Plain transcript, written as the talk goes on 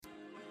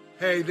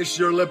Hey, this is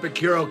your Olympic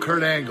hero,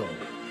 Kurt Angle,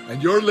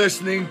 and you're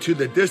listening to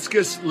the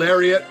Discus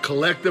Lariat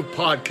Collective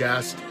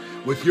Podcast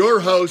with your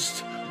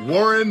hosts,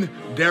 Warren,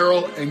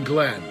 Daryl, and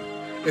Glenn.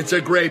 It's a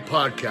great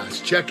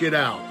podcast. Check it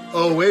out.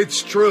 Oh,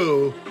 it's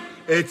true.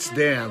 It's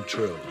damn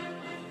true.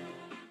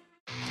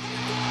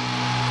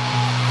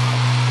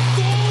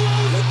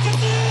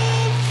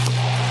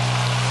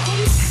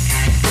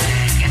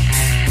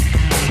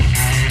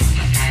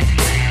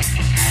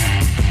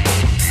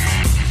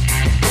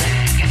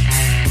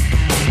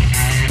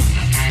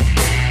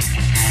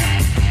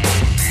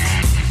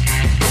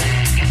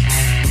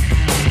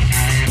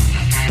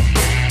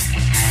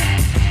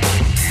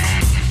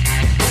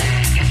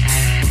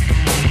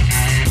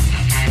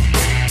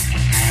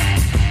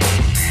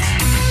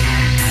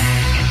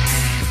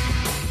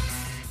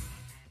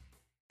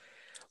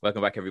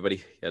 Welcome back,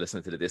 everybody. You're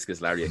listening to the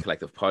Discus Lariat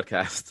Collective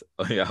Podcast.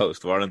 I'm your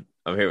host, Warren.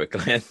 I'm here with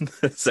Glenn.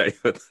 Sorry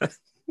about that.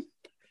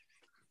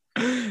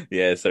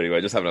 Yeah, sorry,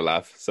 we're just having a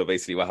laugh. So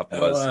basically what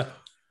happened was,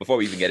 before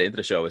we even get into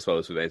the show, I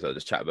suppose we may as well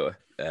just chat about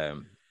it.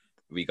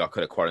 We got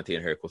kind of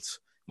quarantine haircuts.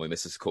 My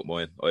missus cut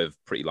mine. I have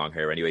pretty long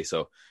hair anyway,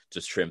 so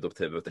just trimmed up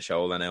to about the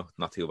shoulder now.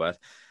 Not too bad.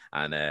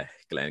 And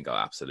Glenn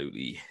got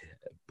absolutely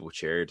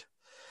butchered.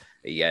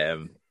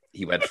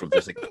 He went from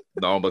just like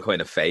normal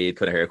kind of fade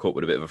kind of haircut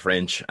with a bit of a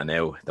fringe, and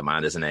now the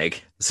man is an egg.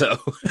 So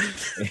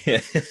yeah.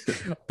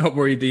 Don't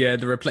worry, the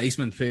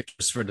replacement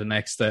pictures for the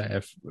next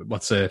for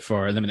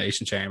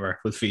Elimination Chamber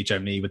will feature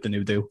me with the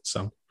new do.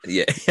 So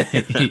yeah,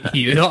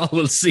 you all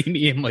will see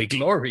me in my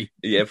glory.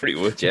 Yeah, pretty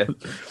much. Yeah,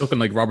 looking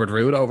like Robert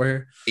Roode over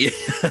here. Yeah,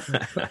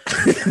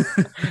 yeah,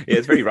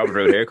 it's very Robert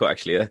Roode haircut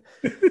actually.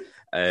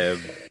 Yeah,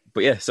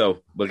 but yeah,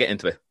 so we'll get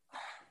into it.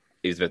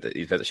 He's about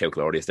to shout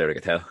glorious there, I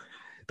can tell.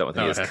 Don't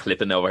think he's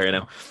clipping over here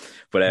now,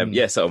 but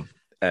yeah. So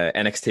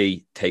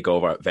NXT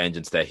Takeover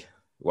Vengeance Day.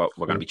 We're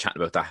going to be chatting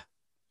about that.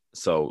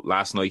 So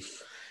last night,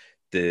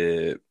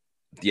 the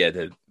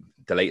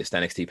latest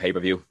NXT pay per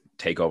view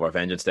Takeover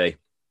Vengeance Day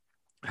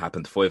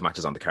happened. 5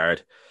 matches on the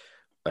card.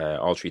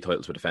 All 3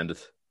 titles were defended.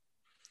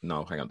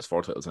 No, hang on. There's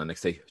 4 titles in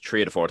NXT.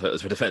 3 of the 4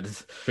 titles were defended.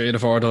 3 of the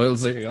 4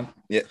 titles. There you go.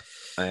 Yeah.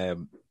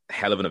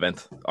 Hell of an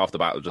event off the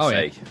bat. I'll just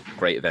say,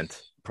 great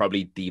event.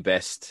 Probably the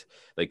best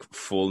like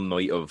full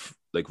night of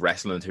like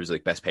wrestling in terms of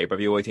like best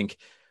pay-per-view, I think,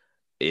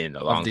 in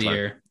a long time.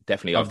 Year.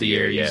 Definitely of the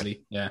year,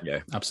 easily. Yeah,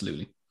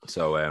 absolutely.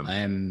 So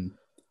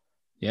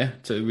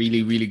it's a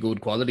really, really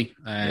good quality.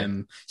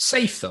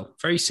 Safe though,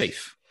 very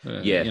safe.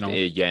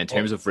 In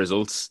terms of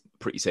results,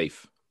 pretty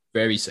safe.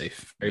 Very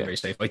safe. Very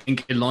safe. I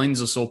think it lines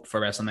us up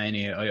for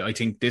WrestleMania. I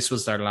think this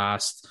was their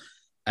last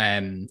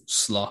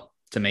slot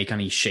to make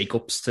any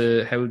shake-ups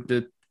to how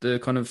the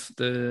kind of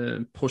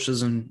the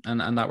pushes and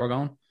that were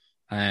going.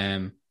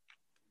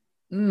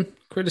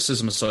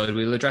 Criticism aside,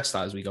 we'll address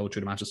that as we go through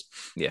the matches.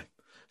 Yeah.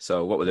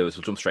 So what we'll do is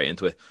we'll jump straight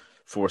into it.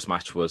 First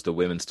match was the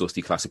Women's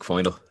Dusty Classic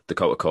Final.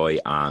 Dakota Kai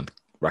and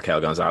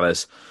Raquel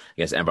Gonzalez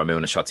against Ember Moon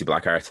and Shotzi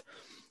Blackheart.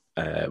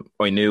 I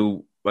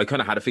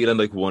kind of had a feeling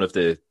like one of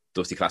the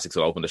Dusty Classics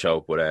will open the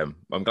show, but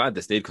I'm glad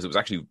this did because it was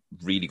actually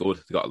really good.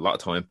 They got a lot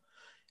of time.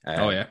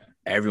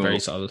 Everyone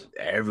solid.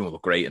 Everyone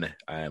looked great in it.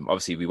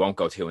 Obviously, we won't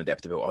go too in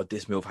depth about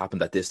this move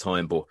happened at this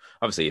time, but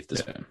obviously, if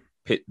there's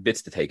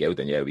bits to take out,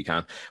 then yeah, we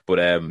can.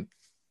 But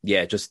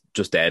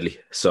just deadly.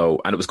 So,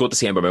 and it was good to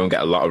see Ember Moon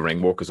get a lot of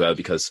ring work as well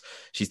because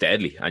she's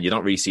deadly, and you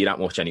don't really see that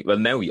much. Well,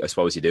 now I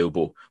suppose you do,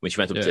 but when she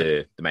went up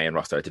to the main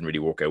roster, it didn't really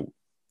work out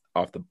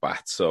off the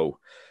bat. So,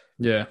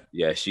 yeah,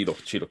 she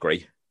looked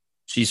great.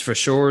 She's for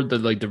sure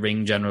the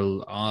ring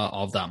general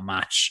of that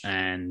match,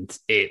 and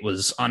it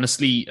was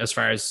honestly, as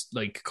far as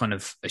like kind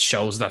of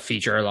shows that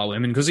feature a lot of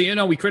women, because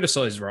we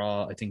criticized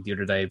Raw I think the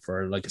other day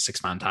for like a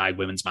 6-man tag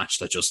women's match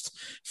that just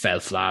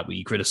fell flat.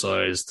 We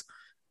criticized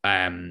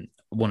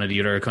one of the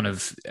other kind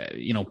of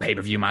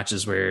pay-per-view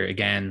matches where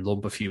again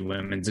lump a few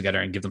women together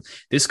and give them.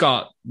 This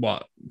got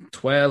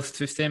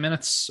 12-15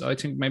 minutes, I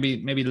think,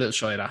 maybe a little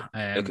shy of that.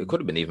 It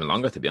could have been even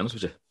longer, to be honest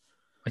with you.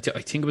 I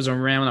think it was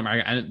around that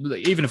mark, and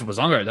even if it was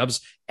longer, that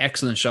was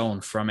excellent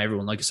showing from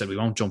everyone. Like I said, we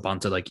won't jump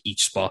onto like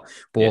each spot,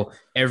 but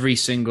every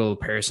single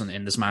person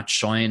in this match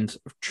shined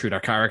through their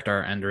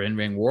character and their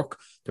in-ring work.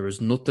 There was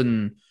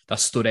nothing that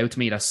stood out to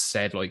me that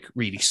said like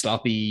really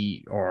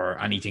sloppy or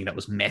anything that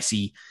was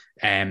messy.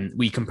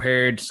 We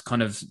compared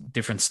kind of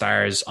different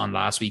stars on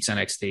last week's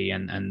NXT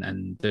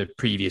and the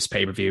previous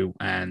pay-per-view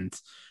and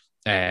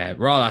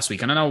Raw last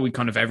week, and I know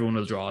everyone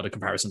will draw the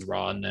comparison to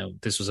Raw, and now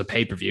this was a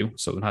pay-per-view,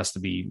 so it has to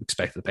be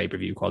expected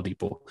pay-per-view quality.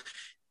 But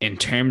in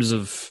terms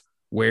of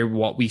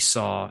what we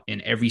saw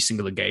in every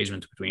single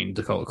engagement between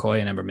Dakota Kai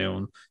and Ember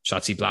Moon,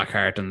 Shotzi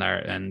Blackheart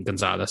and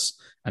Gonzalez,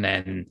 and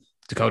then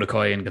Dakota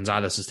Kai and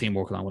Gonzalez's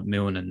teamwork along with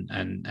Moon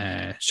and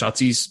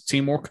Shotzi's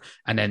teamwork,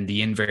 and then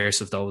the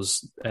inverse of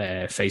those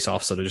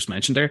face-offs that I just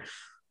mentioned there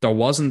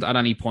wasn't at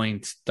any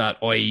point that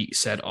I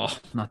said, oh,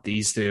 not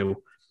these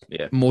two,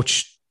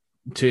 much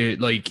to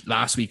like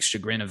last week's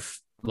chagrin of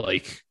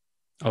like,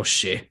 oh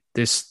shit,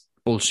 this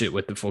bullshit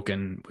with the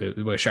fucking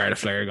with Charlotte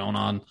Flair going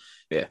on.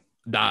 Yeah.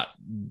 That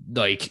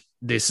like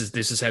this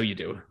is how you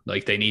do it.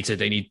 Like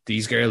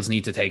these girls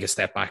need to take a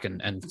step back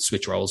and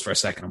switch roles for a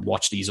second and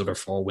watch these other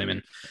 4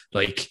 women.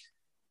 Like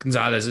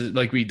Gonzalez,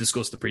 like we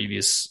discussed the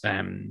previous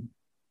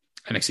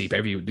NXT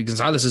pay-per-view,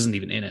 Gonzalez isn't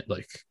even in it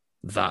like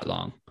that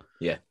long.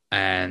 Yeah.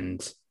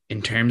 And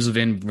in terms of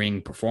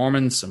in-ring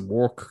performance and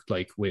work,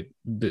 like with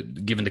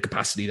given the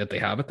capacity that they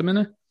have at the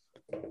minute,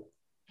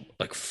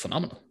 like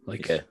phenomenal.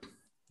 Like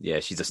yeah,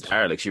 she's a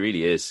star. Like she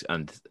really is.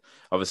 And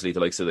obviously the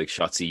likes of like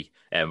Shotzi,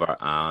 Ember,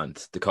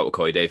 and Dakota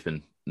Kai, they've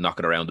been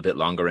knocking around a bit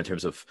longer in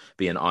terms of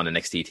being on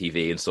NXT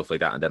TV and stuff like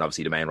that. And then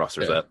obviously the main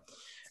roster as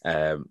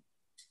well.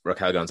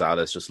 Raquel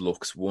Gonzalez just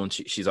looks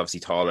she's obviously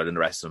taller than the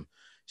rest of them.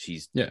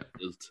 She's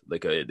built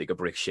like a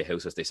brick shit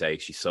house, as they say.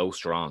 She's so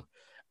strong,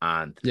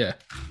 and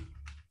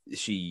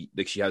she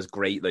has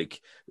great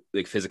like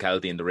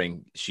physicality in the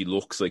ring. She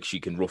looks like she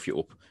can rough you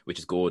up, which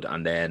is good.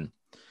 And then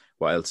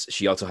whilst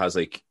she also has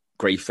like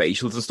great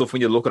facials and stuff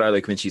when you look at her,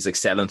 like when she's like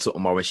selling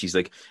something or when she's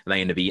like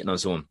laying the beating on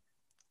someone,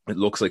 it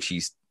looks like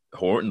she's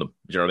hurting them.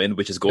 Do you know what I mean?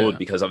 Which is good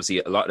because obviously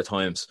a lot of the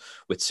times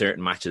with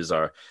certain matches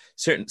or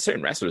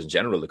certain wrestlers in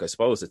general, like I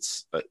suppose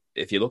it's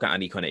if you look at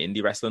any kind of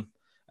indie wrestling,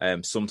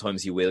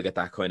 sometimes you will get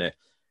that kind of,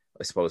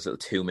 I suppose, little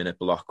 2-minute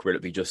block where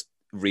it'll be just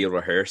real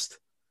rehearsed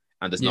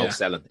and there's no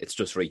selling. It's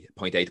just from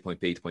point A to point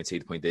B to point C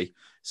to point D.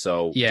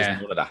 So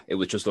none of that. It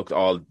would just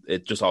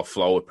it just all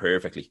flowed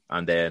perfectly.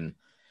 And then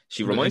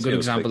she reminds me. A good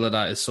example of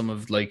that is some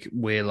of like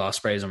Will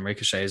Ospreay's and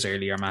Ricochet's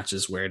earlier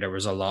matches where there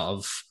was a lot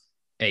of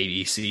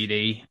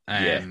ABCD.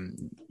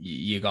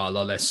 You got a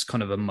lot less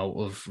kind of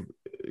emotive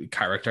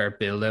character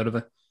build out of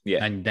it.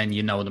 Yeah. And then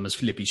you know them as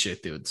flippy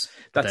shit dudes.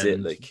 That's it.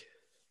 Like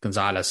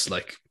Gonzalez,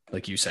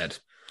 like you said,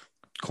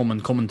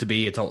 coming to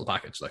be a total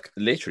package. Like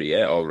literally,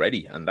 yeah,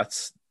 already. And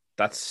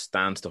that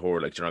stands to her.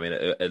 Like, do you know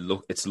what I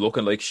mean? It's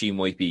looking like she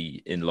might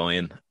be in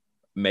line,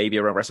 maybe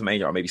around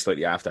WrestleMania or maybe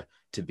slightly after,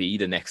 to be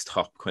the next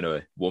top kind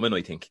of woman,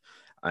 I think.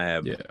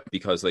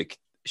 Because like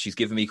she's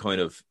giving me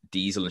kind of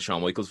Diesel and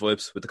Shawn Michaels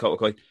vibes with Dakota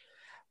Kai.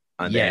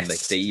 And then like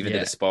they even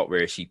did a spot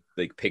where she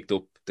like picked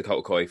up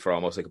Dakota Kai for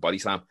almost like a body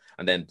slam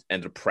and then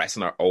ended up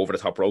pressing her over the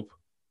top rope.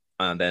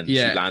 And then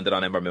she landed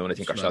on Ember Moon, I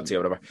think, or Shotzi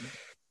or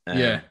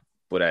whatever.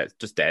 But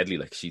just deadly.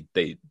 Like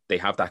they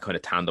have that kind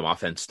of tandem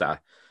offense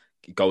that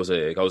goes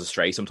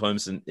astray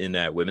sometimes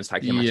in women's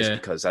tag team matches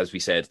because, as we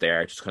said, they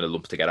are just kind of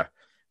lumped together.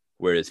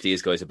 Whereas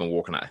these guys have been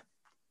working at it.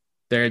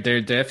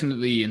 They're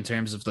definitely, in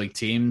terms of like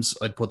teams,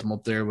 I'd put them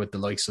up there with the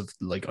likes of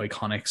like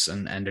Iconics,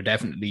 and they're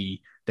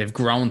definitely, they've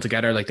grown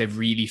together. Like they've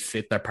really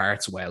fit their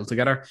parts well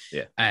together.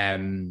 Yeah.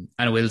 And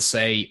I will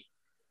say,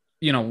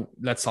 you know,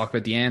 let's talk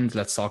about the end.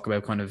 Let's talk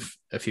about kind of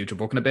a future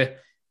booking a bit.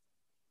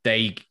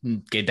 They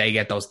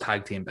get those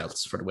tag team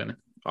belts for the women,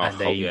 and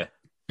they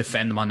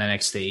defend them on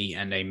NXT,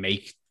 and they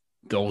make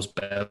those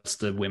belts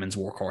the women's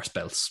workhorse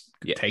belts.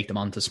 Take them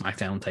onto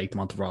SmackDown, take them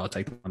onto Raw,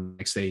 take them on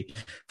NXT.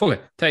 Fuck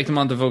it, take them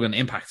onto fucking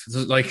Impact.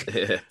 Like,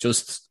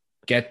 just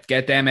get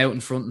them out in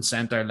front and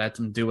center. Let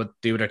them do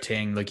their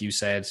thing. Like you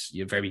said,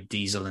 you're very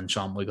Diesel and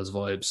Shawn Michaels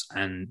vibes,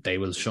 and they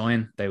will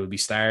shine. They will be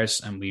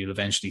stars, and we will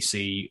eventually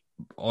see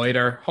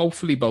either,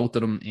 hopefully, both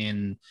of them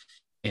in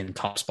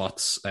top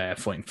spots,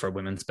 fighting for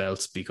women's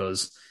belts.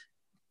 Because,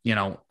 you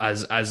know,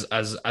 as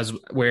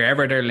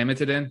wherever they're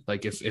limited in,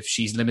 like if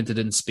she's limited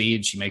in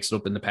speed, she makes it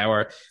up in the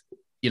power.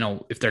 You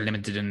know, if they're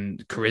limited in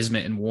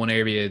charisma in one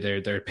area,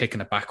 they're picking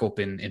it back up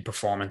in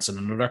performance in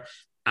another.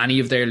 Any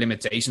of their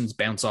limitations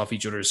bounce off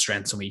each other's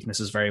strengths and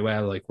weaknesses very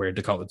well. Like where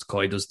Dakota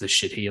Kai does the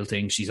shit heel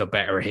thing, she's a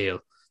better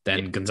heel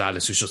than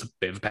Gonzalez, who's just a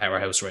bit of a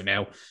powerhouse right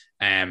now.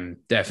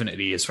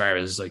 Definitely, as far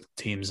as like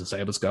teams and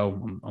stables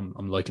go,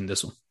 I'm liking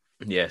this one.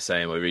 Yeah,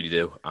 same. I really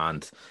do.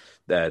 And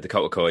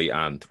Dakota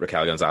Kai and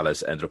Raquel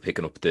Gonzalez ended up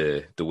picking up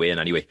the win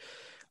anyway,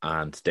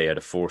 and they are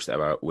the first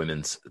ever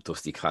women's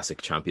Dusty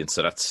Classic champions.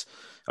 So that's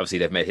obviously,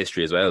 they've made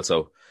history as well.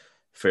 So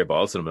fair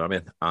balls to them, you know what I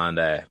mean?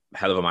 And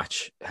hell of a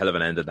match, hell of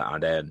an ending,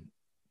 and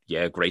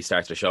then great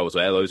start to the show as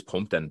well. I was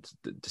pumped, and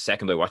the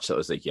second I watched it, I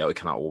was like, I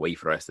cannot wait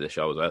for the rest of the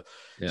show as well.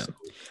 Yeah, so.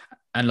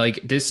 And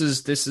like this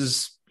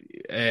is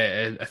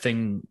a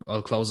thing.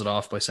 I'll close it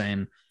off by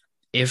saying,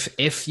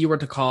 if you were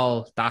to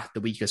call that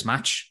the weakest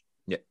match,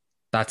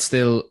 that's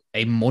still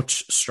a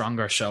much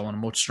stronger show and a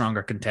much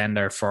stronger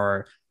contender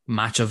for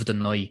match of the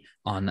night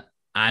on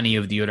any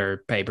of the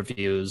other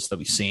pay-per-views that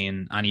we've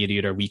seen, any of the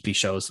other weekly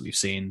shows that we've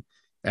seen.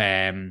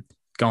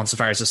 Going so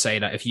far as to say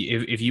that if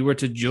you were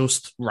to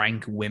just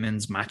rank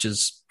women's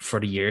matches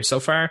for the year so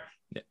far,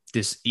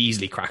 this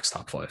easily cracks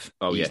top 5.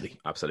 Oh, easily. Yeah,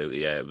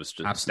 absolutely. Yeah, it was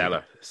just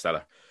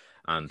stellar.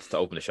 And to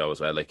open the show as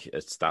well, like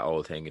it's that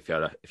old thing. If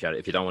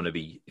you don't want to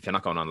be, if you're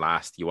not going on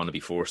last, you want to be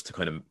forced to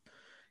kind of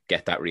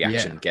get that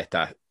reaction, get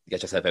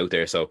yourself out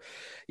there. So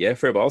yeah,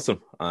 fair balls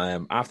to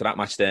them. After that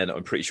match, then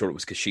I'm pretty sure it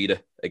was Kushida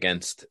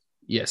against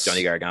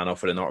Johnny Gargano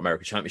for the North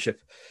American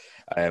Championship.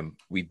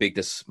 We bigged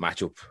this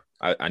matchup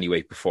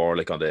anyway before,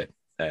 like on the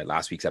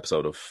last week's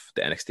episode of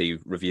the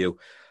NXT review.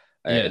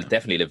 It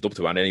definitely lived up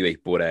to it anyway.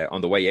 But on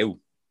the way out,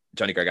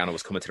 Johnny Gargano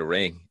was coming to the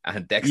ring,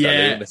 and Dexter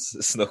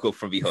Lumis snuck up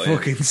from behind.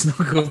 Fucking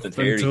snuck up and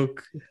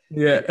took.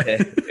 Yeah.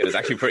 It was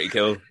actually pretty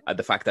cool. And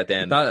the fact that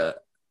then it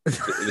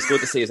was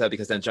good to see as well,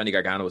 because then Johnny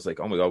Gargano was like,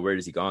 oh my God, where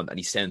is he gone? And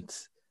he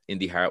sent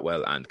Indy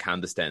Hartwell and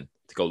Candice then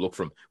to go look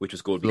for him, which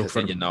was good, because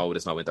then you know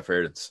there's no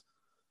interference.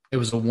 It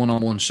was a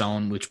one-on-one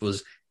showing, which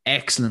was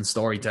excellent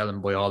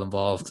storytelling by all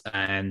involved,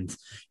 and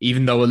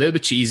even though a little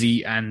bit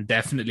cheesy and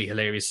definitely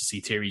hilarious to see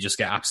Theory just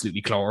get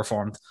absolutely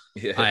chloroformed.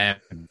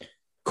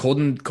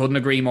 Couldn't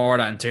agree more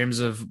that in terms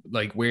of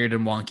like weird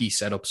and wonky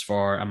setups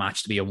for a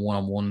match to be a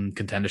one-on-one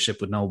contendership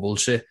with no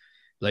bullshit,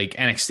 like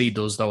NXT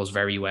does those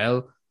very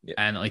well.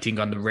 And I think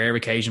on the rare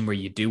occasion where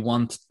you do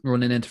want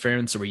running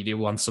interference, or where you do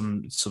want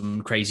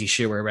some crazy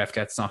shit where a ref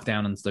gets knocked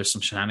down and there's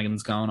some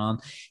shenanigans going on,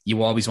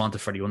 you always want it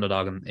for the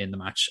underdog in the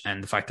match.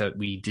 And the fact that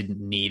we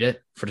didn't need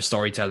it for the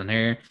storytelling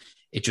here,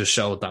 it just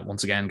showed that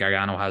once again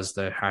Gargano has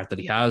the heart that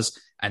he has,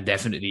 and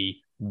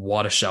definitely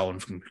what a showing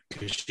from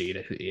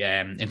Kushida.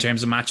 In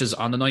terms of matches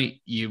on the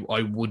night,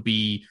 I would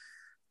be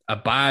a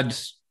bad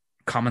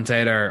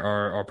commentator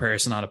or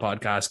person on a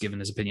podcast giving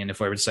his opinion if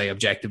I were to say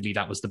objectively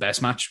that was the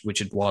best match,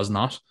 which it was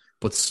not,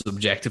 but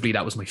subjectively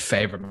that was my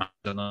favorite match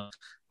of the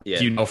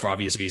night. For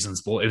obvious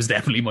reasons, but it was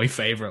definitely my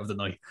favorite of the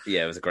night.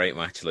 It was a great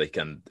match, like,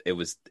 and it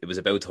was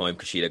about time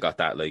Kushida got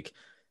that, like,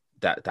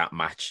 that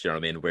match, you know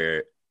what I mean,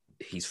 where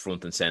he's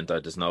front and center.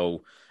 There's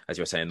no, as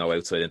you were saying, no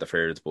outside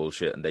interference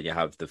bullshit, and then you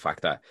have the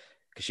fact that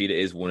Kushida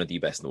is one of the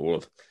best in the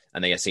world,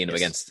 and then you're seeing him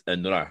against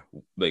another,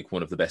 like,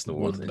 one of the best in the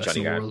world, in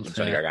Johnny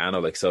Gargano.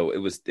 Like, so it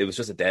was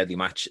just a deadly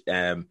match.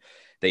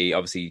 They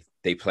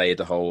played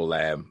the whole,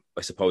 I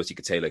suppose you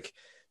could say, like,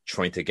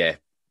 trying to get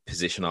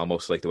position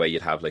almost like the way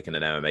you'd have like in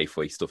an MMA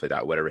fight, stuff like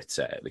that, whether it's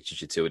like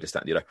jiu-jitsu or this,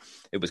 that, and the other.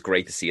 It was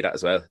great to see that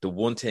as well. The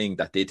one thing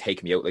that did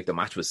take me out, like, the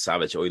match was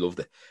savage. I loved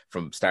it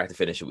from start to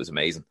finish. It was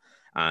amazing,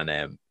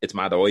 and it's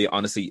mad. I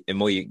honestly, in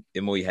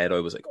my head, I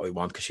was like, I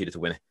want Kushida to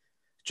win it.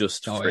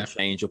 Just for a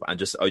change up,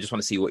 and I just want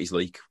to see what he's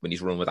like when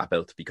he's running with that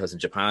belt, because in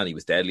Japan he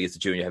was deadly as the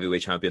junior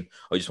heavyweight champion.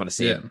 I just want to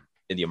see him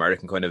in the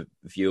American kind of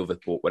view of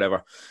it, but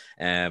whatever.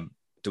 There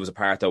was a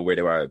part though where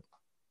they were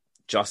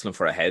jostling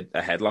for a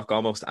headlock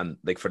almost, and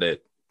like for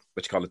the,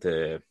 what you call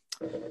it,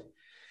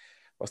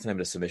 what's the name of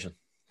the submission?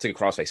 It's like a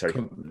crossface, sorry.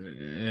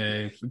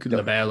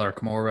 Labelle or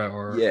Kimura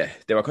or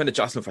they were kind of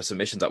jostling for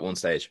submissions at one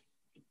stage.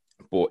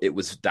 But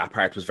that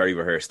part was very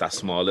rehearsed, that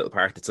small little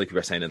part. It's like we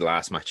were saying in the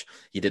last match,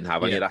 you didn't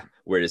have any of that.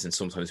 Whereas in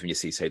sometimes when you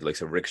see, say, like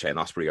some Ricochet and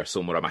Ospreay or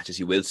some other matches,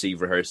 you will see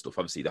rehearsed stuff.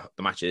 Obviously,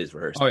 the match is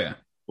rehearsed. Oh yeah.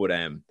 But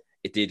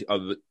it did.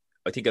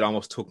 I think it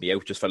almost took me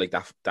out just for like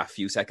that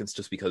few seconds,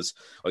 just because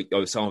I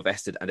was so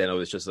invested, and then I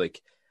was just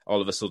like,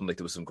 all of a sudden, like,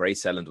 there was some great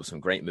selling, there was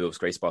some great moves,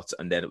 great spots,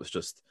 and then it was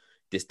just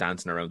this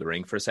dancing around the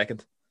ring for a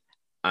second,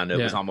 and it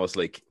was almost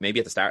like maybe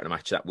at the start of the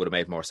match that would have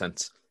made more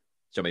sense.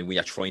 So I mean, when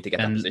you're trying to get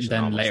that position,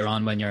 then almost, later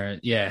on when you're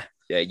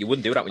you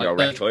wouldn't do that when you're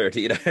already tired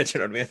either. Do you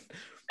know what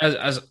I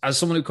mean? As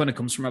someone who kind of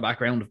comes from a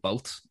background of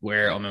both,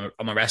 where I'm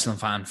a wrestling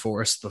fan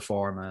first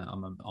before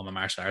I'm a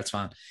martial arts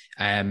fan.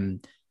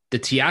 The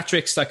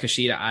theatrics that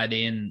Kushida add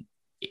in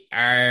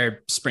are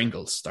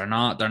sprinkles. They're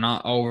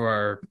not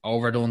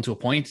overdone to a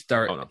point.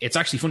 It's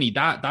actually funny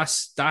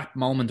that's that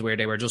moment where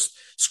they were just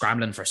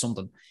scrambling for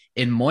something.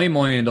 In my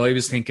mind, I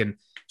was thinking,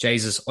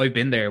 Jesus, I've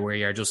been there where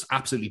you're just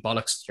absolutely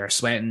bollocks. You're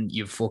sweating.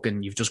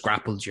 You've just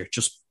grappled. You're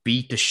just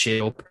beat the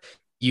shit up.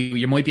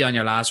 You might be on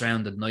your last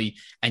round at night,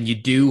 and you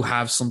do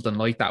have something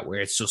like that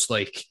where it's just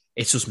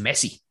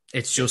messy.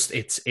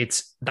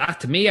 It's that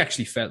to me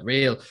actually felt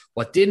real.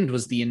 What didn't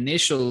was the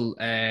initial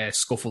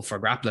scuffle for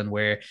grappling,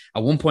 where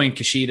at one point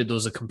Kushida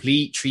does a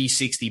complete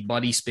 360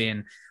 body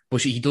spin,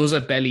 but he does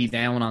a belly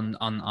down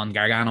on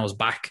Gargano's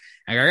back,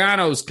 and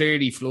Gargano's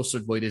clearly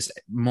flustered by this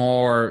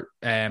more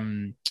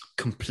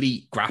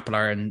complete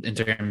grappler in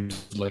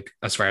terms of, like,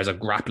 as far as a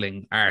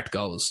grappling art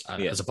goes,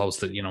 as opposed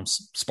to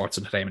sports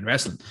entertainment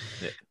wrestling,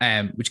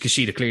 which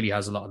Kushida clearly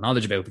has a lot of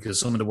knowledge about, because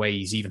some of the way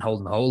he's even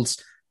holding the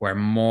holds were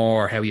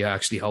more how you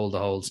actually hold the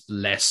holds,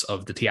 less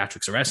of the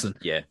theatrics of wrestling.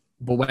 Yeah.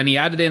 But when he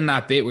added in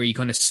that bit where he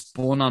kind of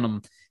spun on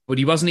him, but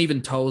he wasn't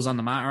even toes on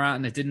the mat or at,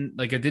 and it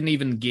didn't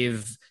even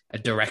give a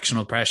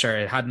directional pressure.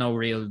 It had no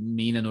real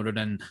meaning other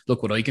than,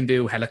 look what I can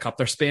do,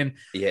 helicopter spin.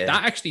 Yeah.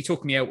 That actually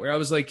took me out, where I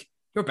was like,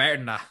 you're better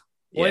than that.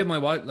 Why am I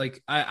what?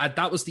 Like,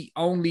 that was the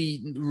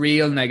only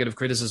real negative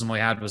criticism I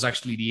had, was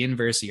actually the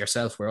inverse of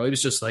yourself, where I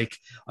was just like,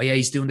 oh yeah,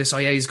 he's doing this. Oh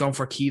yeah, he's going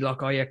for a key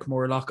lock. Oh yeah,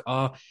 Kimura lock.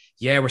 Oh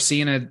yeah, we're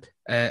seeing an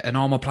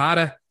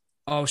omoplata.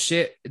 Oh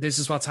shit, this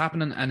is what's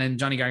happening. And then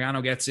Johnny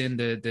Gargano gets in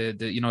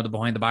the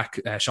behind the back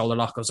shoulder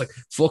lock. I was like,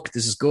 fuck,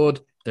 this is good.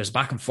 There's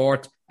back and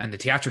forth and the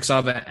theatrics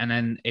of it. And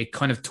then it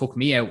kind of took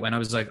me out when I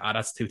was like,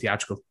 that's too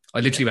theatrical. I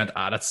literally went,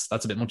 that's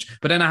a bit much.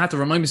 But then I had to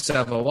remind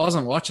myself, I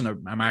wasn't watching a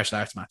martial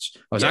arts match.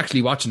 I was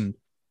actually watching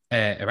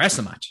a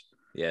wrestling match.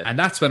 Yeah. And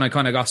that's when I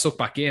kind of got sucked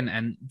back in.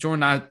 And during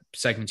that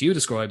segment you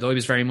described, I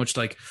was very much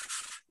like,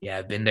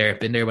 yeah, been there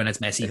when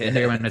it's messy, been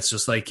there when it's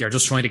just like, you're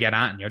just trying to get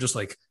at, and you're just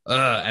like,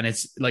 and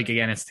it's like,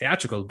 again, it's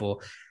theatrical, but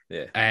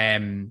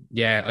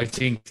I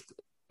think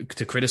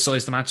to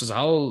criticize the match as a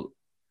whole,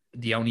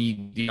 the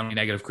only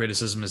negative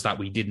criticism is that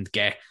we didn't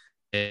get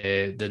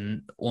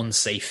the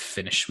unsafe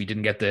finish. We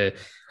didn't get the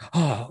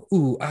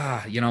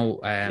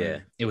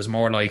It was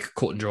more like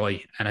cut and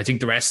dry. And I think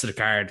the rest of the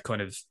card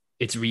kind of,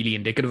 it's really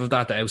indicative of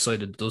that. That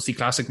outside of the Dusty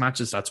Classic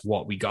matches, that's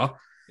what we got.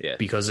 Yeah,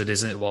 because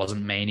it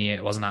wasn't Mania,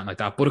 it wasn't anything like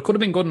that. But it could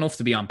have been good enough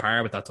to be on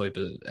par with that type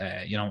of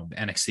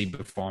NXT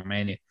before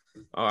Mania.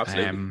 Oh,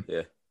 absolutely.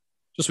 Yeah.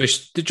 Just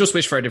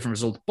wish for a different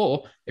result.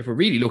 But if we're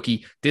really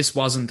lucky, this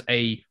wasn't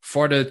a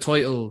for the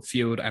title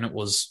feud, and it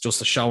was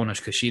just a showing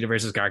of Kushida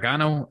versus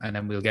Gargano, and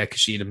then we'll get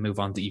Kushida and move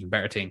on to even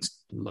better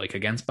things, like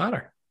against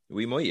Balor.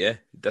 We might, yeah.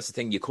 That's the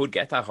thing. You could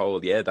get that whole,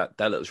 that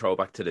little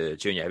throwback to the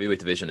junior heavyweight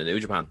division in New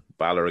Japan,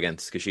 Balor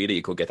against Kushida.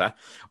 You could get that,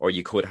 or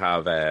you could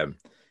have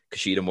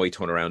Kushida might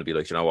turn around and be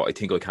like, you know what, I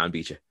think I can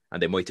beat you,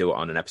 and they might do it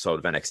on an episode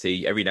of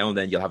NXT. Every now and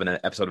then, you'll have an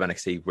episode of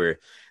NXT where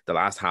the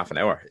last half an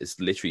hour is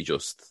literally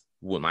just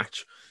one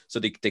match. So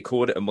they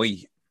could, it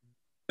might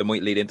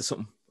lead into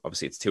something.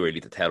 Obviously, it's too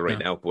early to tell right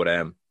now, but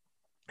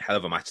hell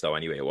of a match though.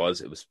 Anyway, it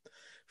was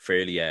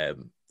fairly, I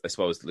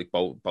suppose, like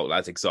both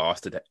lads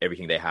exhausted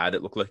everything they had.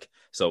 It looked like,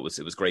 so it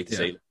was great to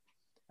see.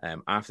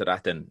 After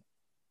that, then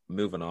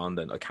moving on,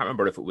 then I can't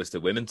remember if it was the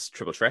women's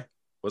triple threat,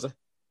 was it?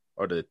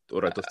 Or the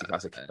Dusty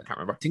Classic, I can't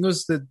remember. I think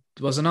was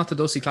it not the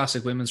Dusty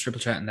Classic women's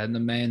triple threat and then the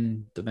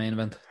main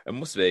event? It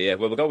must be, yeah.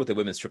 Well, we'll go with the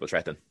women's triple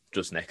threat then,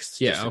 just next.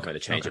 Yeah, just to kind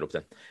of change it up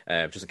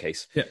then, just in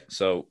case. Yeah.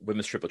 So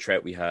women's triple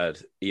threat, we had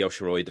Io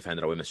Shirai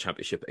defending our women's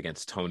championship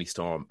against Toni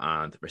Storm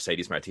and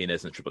Mercedes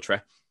Martinez in a triple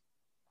threat.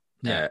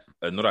 Yeah.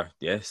 Another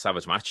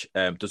savage match.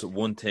 Does it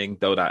one thing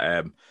though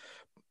that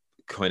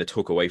kind of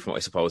took away from it, I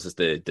suppose, is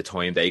the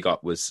time they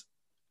got was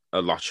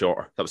a lot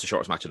shorter. That was the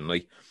shortest match of the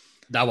night.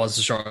 That was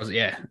the shortest,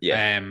 yeah.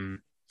 I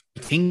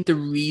think the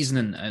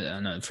reasoning,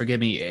 and forgive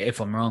me if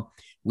I'm wrong,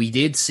 we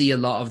did see a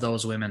lot of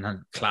those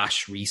women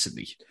clash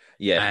recently.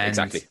 Yeah, and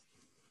exactly.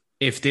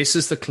 If this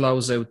is to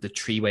close out the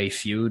three-way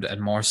feud and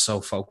more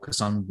so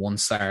focus on one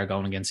star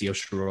going against Io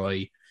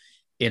Shirai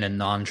in a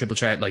non-triple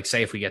threat, like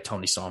say if we get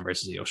Toni Storm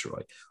versus Io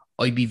Shirai,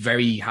 I'd be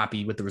very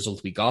happy with the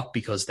result we got,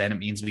 because then it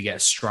means we get a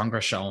stronger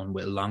showing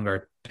with a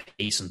longer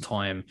pace and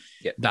time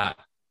that,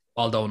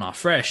 although not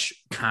fresh,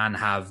 can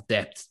have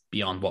depth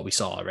beyond what we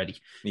saw already.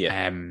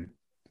 Yeah.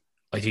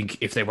 I think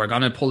if they were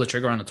going to pull the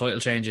trigger on a title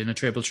change in a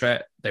triple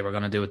threat, they were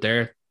going to do it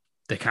there.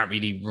 They can't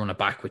really run it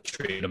back with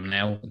three of them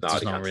now.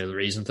 There's no real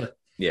reason to.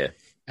 Yeah.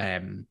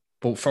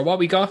 But for what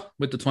we got,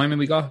 with the timing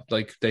we got,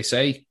 like they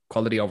say,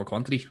 quality over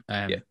quantity.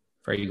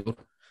 Very good.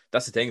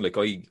 That's the thing. Like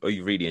I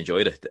really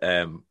enjoyed it.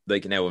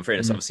 Like now, in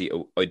fairness, obviously,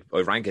 I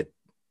rank it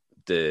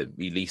the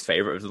least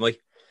favorite of the night.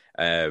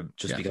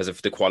 Just because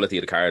of the quality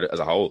of the card as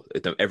a whole.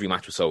 Every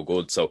match was so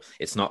good, so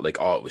it's not like,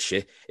 oh, it was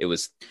shit.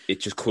 It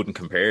just couldn't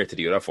compare to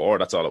the other four.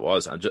 That's all it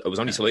was, and it was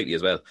only slightly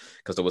as well,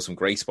 because there was some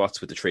great spots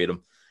with the three of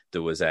them.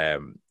 There was a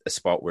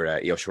spot where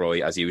Io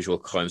Shirai, as usual,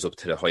 climbs up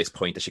to the highest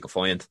point that she can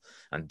find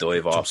and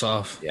dive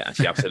off. Yeah, and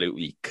she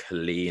absolutely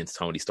cleans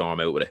Toni Storm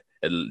out with it.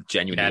 It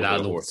genuinely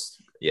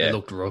it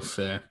looked rough.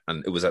 Yeah,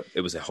 and it was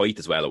a height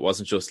as well. It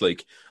wasn't just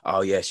like,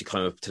 oh yeah, she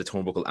climbed up to the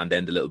turnbuckle and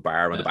then the little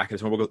bar on the back of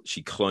the turnbuckle.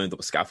 She climbed up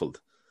a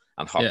scaffold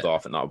and hopped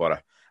off and not a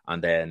bother.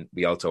 And then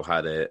we also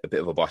had a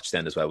bit of a botch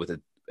then as well with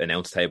the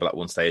announce table at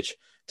one stage.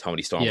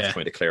 Toni Storm was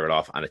trying to clear it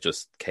off and it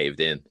just caved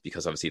in,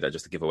 because obviously they're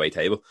just a giveaway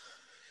table.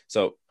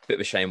 So a bit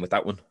of a shame with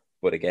that one.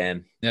 But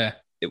again,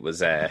 it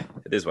was it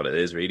is what it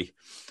is, really.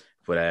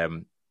 But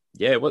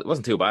it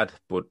wasn't too bad.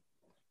 But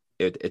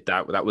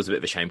that was a bit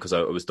of a shame, because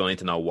I was dying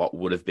to know what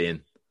would have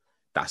been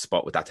that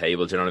spot with that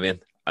table. Do you know what I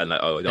mean? And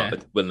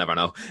we'll never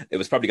know. It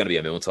was probably going to be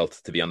a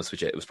moonsault, to be honest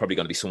with you. It was probably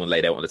going to be someone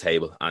laid out on the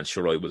table, and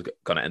Shirai was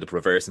going to end up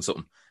reversing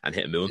something and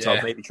hit a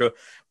moonsault, maybe true.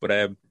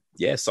 But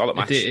solid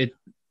match.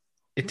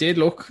 It did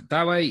look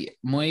that way.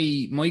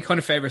 My kind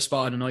of favorite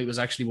spot of the night was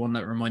actually one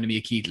that reminded me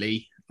of Keith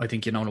Lee. I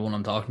think you know the one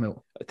I'm talking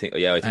about. I think I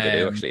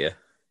do actually. Yeah,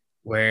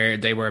 where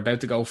they were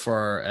about to go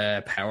for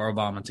a power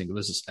bomb. I think it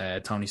was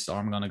Toni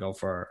Storm going to go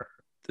for.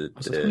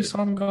 Toni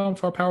Storm going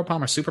for a power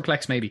bomb or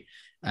superplex maybe.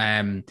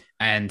 And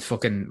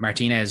fucking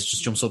Martinez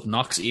just jumps up and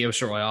knocks Io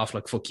Shirai off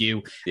like fuck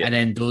you, and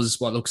then does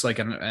what looks like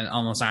an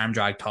almost arm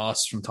drag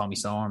toss from Toni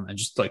Storm, and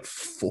just like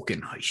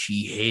fucking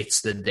she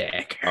hits the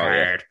deck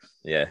hard.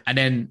 And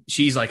then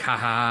she's like ha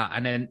ha,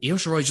 and then Io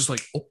Shirai just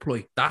like up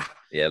like that.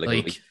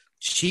 Like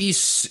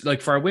she's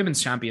like, for a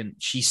women's champion,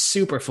 she's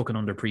super fucking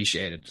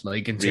underappreciated.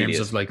 Like in terms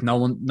of like no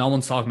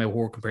one's talking about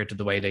her compared to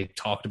the way they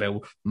talked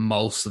about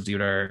most of the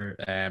other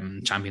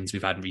champions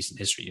we've had in recent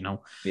history. You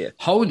know,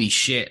 holy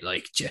shit,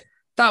 like.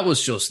 That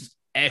was just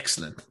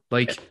excellent.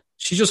 Like,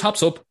 she just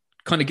hops up,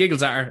 kind of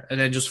giggles at her, and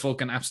then just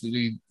fucking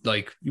absolutely,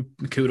 like,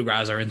 coup de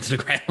grace her into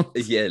the ground.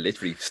 Yeah,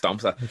 literally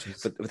stomps her.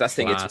 But that's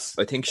the thing,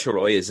 I think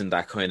Shirai is in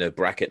that kind of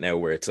bracket now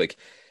where it's like,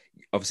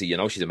 obviously, you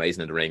know she's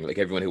amazing in the ring. Like,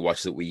 everyone who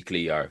watches it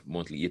weekly or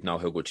monthly, you'd know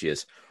how good she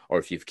is. Or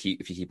if you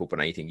keep up on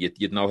anything,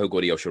 you'd know how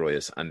good Io Shirai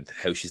is and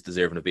how she's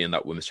deserving of being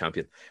that women's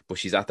champion. But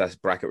she's at that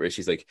bracket where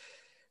she's like,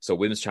 so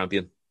women's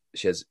champion,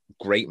 she has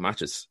great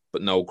matches,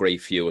 but no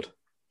great feud.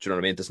 Do you know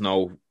what I mean? There's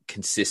no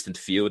consistent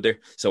feud there.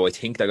 So I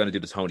think they're going to do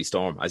the Toni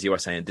Storm, as you were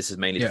saying. This is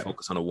mainly to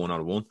focus on a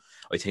one-on-one.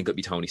 I think it'll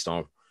be Toni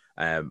Storm.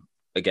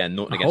 Again,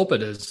 nothing against. I hope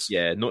it is.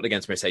 Yeah, nothing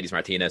against Mercedes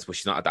Martinez, but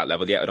she's not at that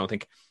level yet. I don't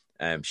think.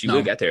 She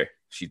will get there.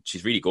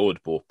 She's really good,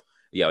 but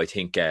yeah, I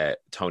think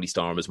Toni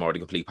Storm is more the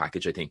complete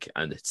package. I think,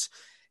 and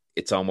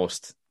it's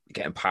almost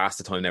getting past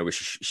the time now where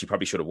she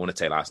probably should have won it,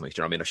 say, last night. Do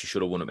you know what I mean? Or she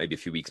should have won it maybe a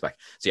few weeks back.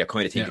 So yeah,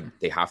 kind of thinking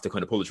they have to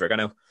kind of pull the trigger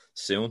now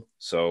soon.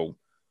 So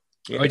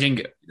yeah. I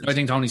think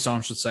Toni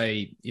Storm should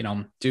say, you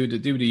know, do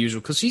the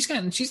usual, because she's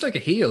like a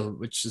heel,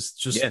 which is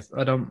just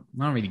I don't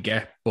really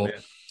get, but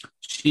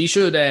she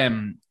should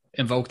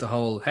invoke the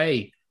whole,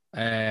 hey,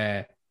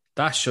 that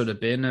should have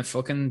been a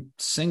fucking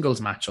singles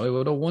match. I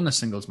would have won a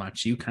singles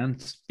match. You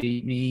can't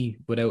beat me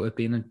without it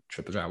being a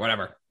triple threat,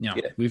 whatever. You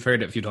know, we've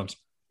heard it a few times.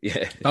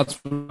 Yeah, that's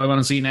what I want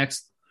to see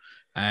next.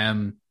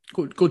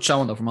 Good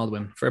showing though from all the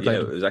women. Fair play.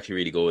 Yeah, it was actually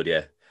really good.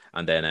 Yeah,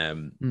 and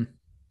then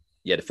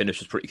the finish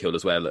was pretty cool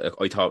as well.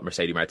 I thought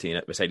Mercedes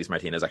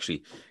Martinez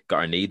actually got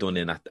her knee done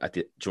in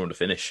during the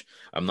finish.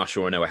 I'm not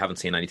sure now. I haven't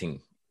seen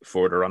anything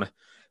further on it,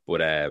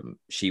 but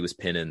she was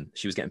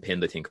getting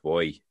pinned, I think,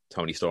 by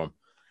Toni Storm,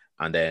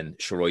 and then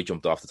Shirai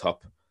jumped off the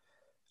top,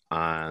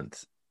 and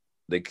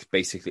like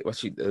basically I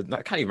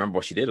can't even remember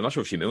what she did. I'm not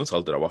sure if she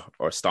moonsaulted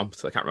or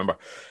stomped. I can't remember,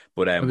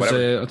 but I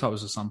thought it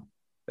was a stomp.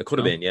 It could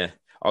have been, yeah.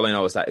 All I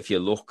know is that if you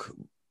look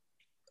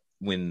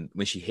when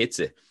she hits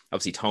it,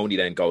 obviously Toni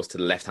then goes to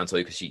the left hand side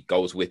because she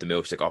goes with the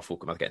move. She's like, "Oh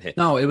fuck, I'm not getting hit."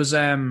 No, it was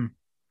it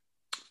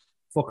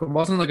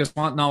wasn't like a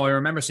spot. No, I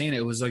remember seeing it.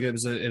 It was like it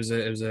was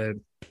a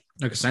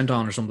like a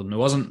senton or something. It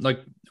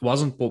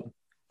wasn't, but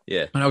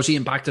yeah. I know she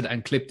impacted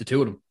and clipped the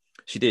two of them.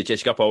 She did, yeah.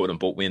 She got both of them,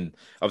 but when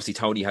obviously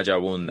Toni had your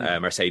one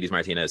Mercedes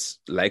Martinez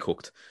leg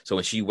hooked, so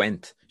when she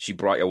went, she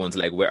brought your one's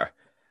leg with her,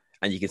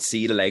 and you could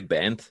see the leg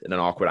bend in an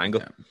awkward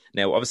angle. Yeah.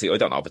 Now, obviously, I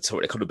don't know if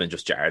it could have been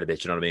just jarred a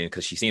bit, you know what I mean?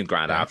 Because she seemed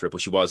grand after it,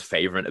 but she was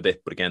favouring a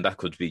bit. But again, that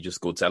could be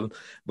just good selling.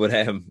 But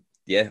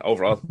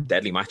overall,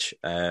 deadly match.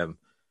 I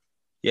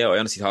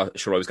honestly thought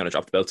Shirai was going to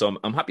drop the belt, so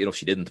I'm happy enough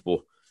she didn't. But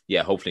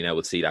yeah, hopefully now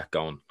we'll see that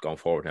going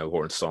forward now,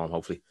 her and Storm,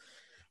 hopefully.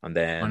 And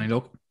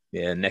then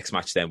next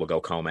match then we'll go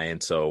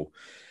co-main. So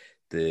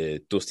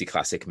the Dusty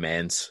Classic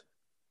men's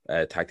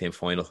tag team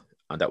final,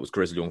 and that was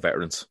Grizzled Young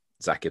Veterans,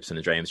 Zach Gibson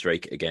and James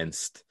Drake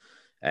against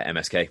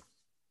MSK.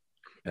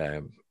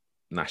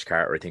 Nash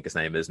Carter, I think his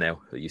name is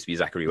now. It used to be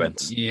Zachary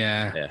Wentz.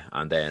 Yeah.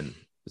 And then it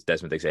was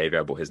Desmond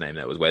Xavier, but his name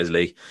now was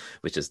Wesley,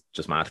 which is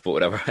just mad, but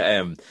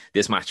whatever.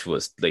 This match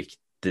was like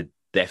the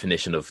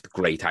definition of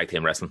great tag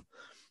team wrestling.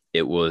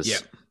 It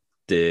was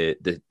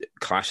the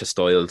clash of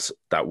styles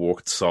that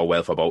worked so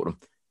well for both of them.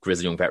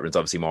 Grizzled Young Veterans,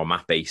 obviously more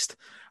mat-based,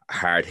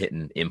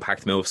 hard-hitting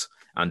impact moves.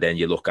 And then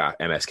you look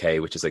at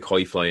MSK, which is like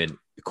high-flying,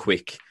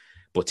 quick,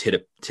 but to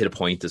the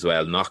point as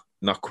well.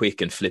 Not quick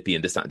and flippy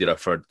and this, that, and the other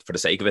for the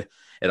sake of it.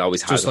 It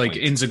always has just like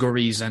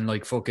Inziguris and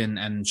like fucking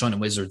and Shining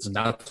Wizards and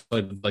that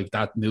like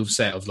that move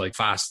set of like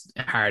fast,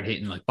 hard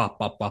hitting, like bop,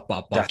 bop, bop,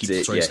 bop, bop, keep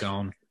the strikes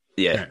going.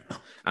 Yeah.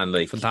 And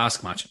like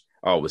fantastic match.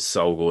 Oh, it was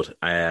so good.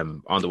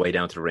 On the way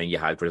down to the ring, you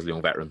had Grizzled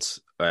Young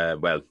Veterans.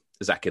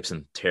 Zach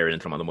Gibson tearing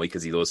into him on the mic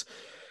as he does.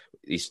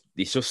 He's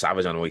just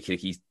savage on the mic.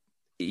 He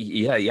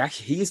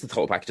is the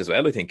total package as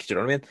well, I think. Do you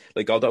know what I mean?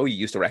 Like, although he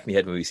used to wreck me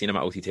head when we've seen him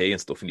at OTT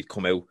and stuff, and he'd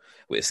come out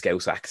with a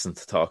Scouse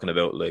accent talking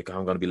about, like,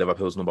 I'm going to be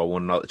Liverpool's number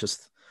one and all.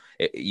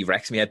 He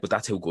wrecks me head, but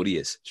that's how good he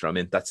is. Do you know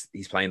what I mean?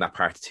 He's playing that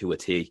part to a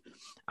T.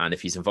 And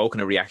if he's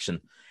invoking a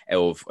reaction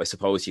of, I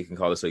suppose you can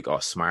call this like,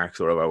 smarks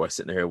or whatever, we're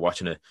sitting here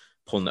watching it,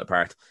 pulling it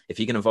apart. If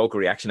he can invoke a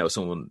reaction out of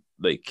someone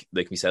like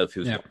myself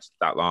who's watched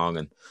that long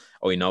and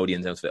I know the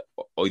ins and outs of it,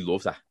 I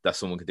love that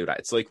someone can do that.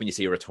 It's like when you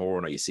see a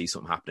return or you see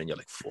something happening, you're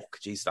like, fuck,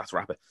 jeez, that's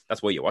rapid.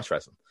 That's why you watch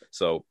wrestling.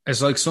 So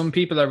it's like some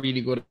people are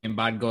really good in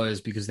bad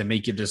guys because they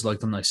make you dislike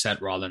them, like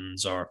Seth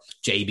Rollins or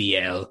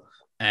JBL,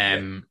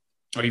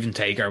 or even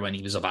Taker when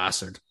he was a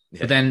bastard.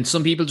 But then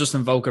some people just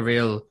invoke a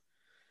real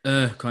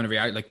kind of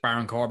react, like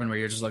Baron Corbin, where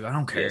you're just like, I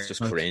don't care. It's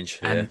just like, cringe.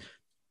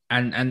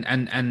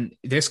 And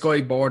this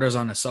guy borders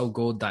on it so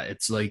good that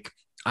it's like,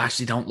 I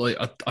actually don't like.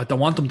 I don't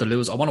want them to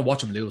lose. I want to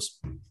watch them lose.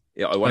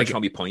 Yeah, I want to try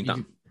and be point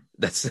them.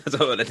 That's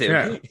all I do.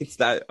 Yeah. It's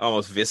that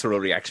almost visceral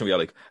reaction where you're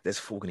like, "This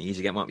fucking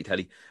easy, get me on my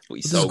telly." But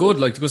he's so good,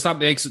 like, because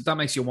that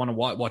makes you want to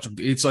watch him.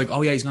 It's like,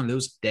 oh yeah, he's gonna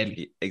lose,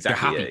 deadly.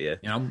 Exactly. Yeah.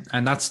 You know,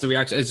 and that's the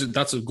reaction.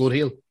 That's a good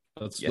heel.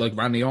 That's like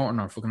Randy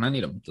Orton or fucking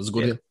any of them. That's a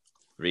good heel.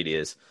 Really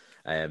is.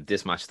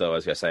 This match, though,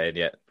 as you're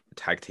saying,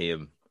 tag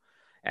team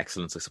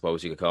excellence, I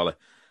suppose you could call it.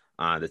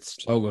 And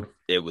it's so good.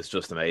 It was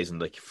just amazing.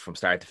 Like from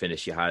start to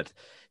finish,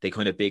 they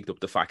kind of bigged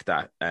up the fact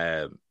that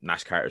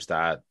Nash Carter's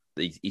dad,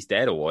 he's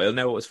dead a while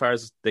now, as far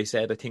as they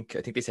said. I think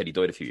they said he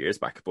died a few years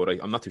back, but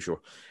I'm not too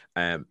sure.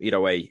 Either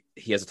way,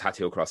 he has a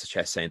tattoo across his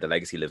chest saying the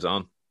legacy lives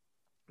on.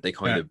 They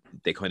kind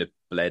of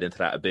bled into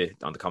that a bit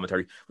on the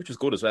commentary, which was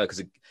good as well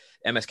because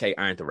MSK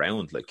aren't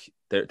around. Like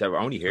they're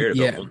only here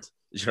about a month.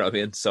 You know what I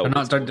mean? So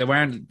they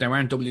weren't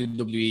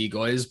WWE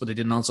guys, but they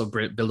didn't also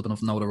build up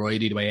enough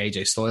notoriety the way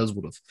AJ Styles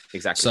would have.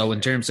 Exactly. So in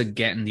terms of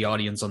getting the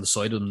audience on the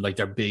side of them, like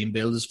they're being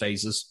billed as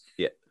faces.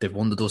 Yeah, they've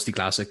won the Dusty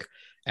Classic.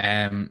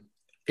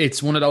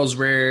 it's one of those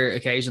rare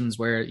occasions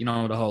where, you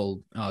know, the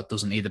whole it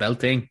doesn't need the belt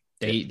thing.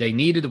 They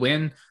needed to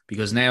win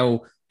because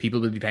now people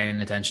will be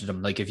paying attention to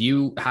them. Like if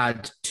you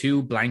had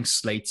 2 blank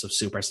slates of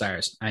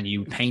superstars and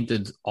you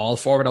painted all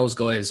 4 of those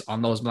guys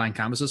on those blank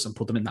canvases and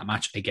put them in that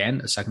match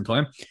again a second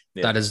time,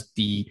 that is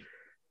the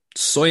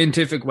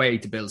scientific way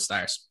to build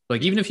stars.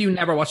 Like even if you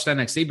never watched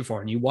NXT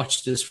before and you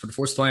watched this for the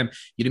first time,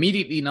 you'd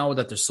immediately know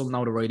that there's some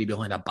notoriety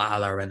behind a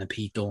Balor and a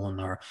Pete Dunne,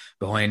 or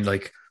behind,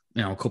 like,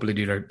 you know, a couple of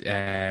the other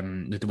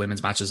the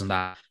women's matches and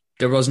that.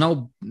 There was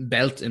no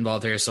belt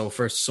involved here. So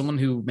for someone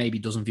who maybe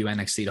doesn't view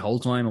NXT the whole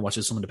time and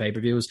watches some of the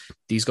pay-per-views,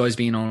 these guys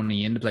being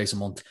only in the place a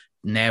month,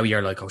 now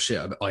you're like, oh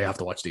shit, I have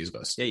to watch these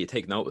guys. Yeah, you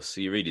take notice.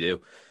 You really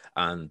do.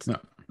 And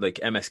like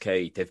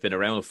MSK, they've been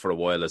around for a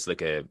while as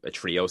like a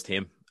trios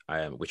team,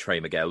 with Trey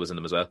Miguel was in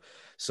them as well.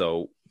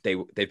 So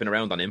they've been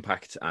around on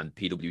Impact and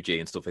PWG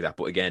and stuff like that.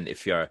 But again,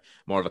 if you're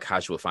more of a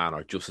casual fan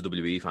or just a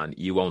WWE fan,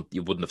 you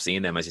wouldn't have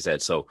seen them, as you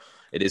said. So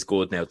it is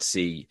good now to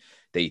see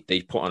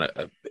they put on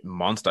a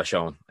monster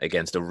show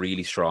against a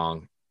really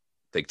strong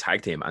big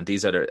tag team, and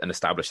these are an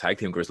established tag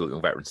team, Grizzled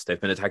Young Veterans. They've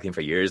been a tag team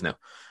for years now.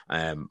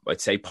 I'd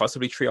say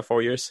possibly 3 or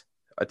 4 years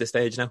at this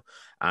stage now,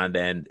 and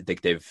then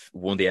they've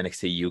won the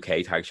NXT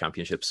UK Tag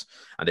Championships,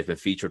 and they've been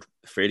featured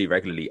fairly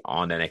regularly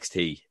on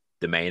NXT,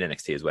 the main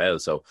NXT as well.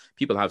 So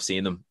people have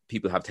seen them,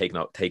 people have taken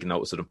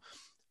notice of them,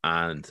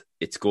 and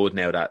it's good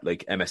now that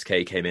like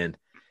MSK came in,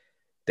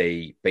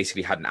 they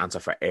basically had an answer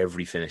for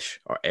every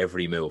finish or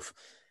every move,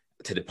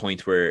 to the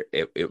point where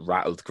it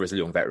rattled Grizzled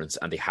Young Veterans,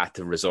 and they had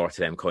to resort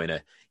to them kind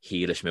of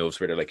heelish moves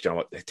where they're like, you know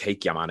what,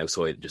 take your man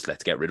outside and just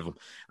let's get rid of him.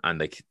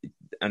 And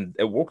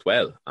it worked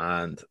well.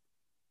 And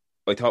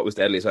I thought it was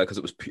deadly as well, because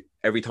it was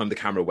every time the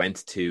camera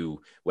went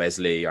to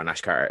Wesley or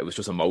Nash Carter, it was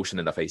just emotion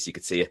in their face. You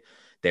could see it.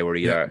 They were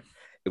either,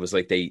 it was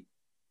like they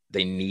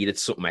needed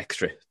something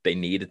extra. They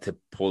needed to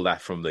pull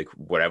that from like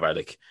wherever,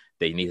 like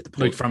they needed to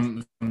pull like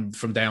from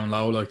down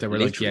low. Like they were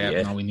literally,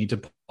 like, no, we need to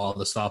pull all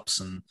the stops,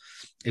 and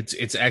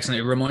it's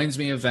excellent. It reminds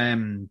me of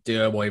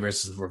DIY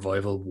versus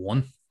Revival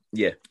 1.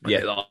 Yeah.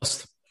 They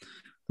lost.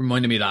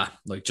 Reminded me of that,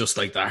 like just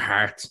like the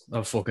heart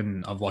of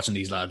watching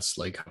these lads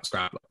like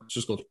scrap. It's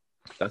just good.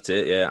 That's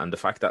it, yeah. And the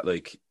fact that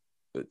like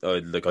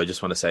I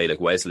just want to say,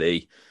 like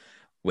Wesley,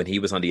 when he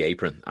was on the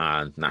apron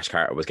and Nash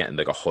Carter was getting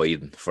like a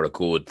hiding for a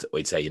good,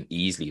 I'd say an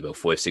easily about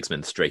 5-6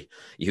 minutes straight,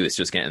 he was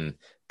just getting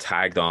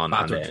tagged on.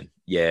 Battered. And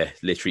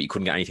literally he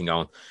couldn't get anything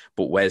going.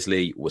 But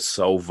Wesley was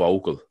so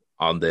vocal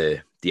on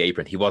the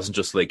apron. He wasn't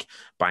just like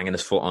banging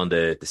his foot on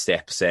the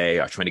step, say,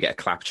 or trying to get a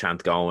clap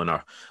chant going,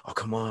 or, oh,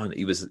 come on.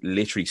 He was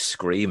literally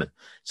screaming.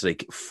 It's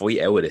like, fight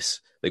out of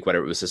this. Like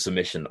whether it was a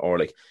submission or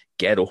like,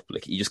 get up.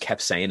 Like he just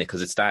kept saying it,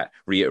 because it's that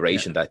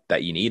reiteration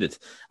that you needed.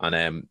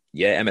 And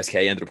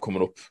MSK ended up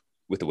coming up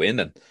with the win,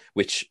 and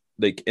which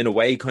like in a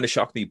way kind of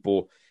shocked me,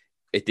 but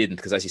it didn't,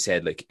 because as you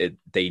said, like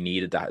they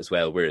needed that as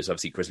well, whereas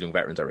obviously Grizzled Young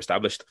Veterans are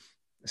established,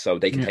 so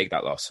they can take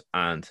that loss.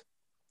 And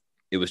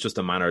it was just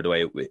a manner of the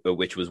way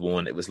which was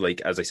won. It was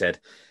like, as I said,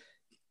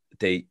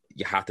 you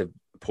had to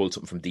pull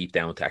something from deep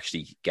down to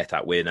actually get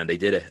that win, and they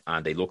did it,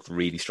 and they looked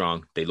really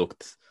strong. They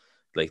looked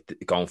like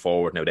going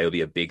forward now they'll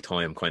be a big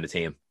time kind of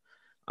team.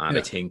 And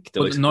I think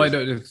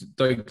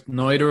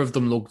neither of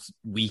them looked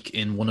weak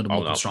in one of them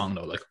looked strong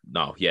though. Like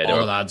no, yeah,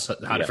 all lads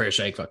had a fair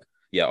shake. Like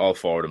all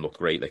 4 of them looked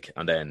great. Like,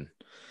 and then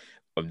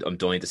I'm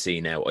dying to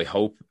see now.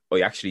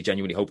 I actually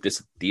genuinely hope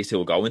these 2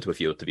 will go into a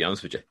feud. To be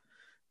honest with you,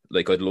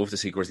 like I'd love to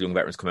see Grizzled Young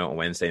Veterans come out on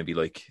Wednesday and be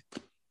like,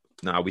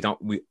 "No,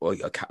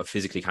 I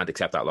physically can't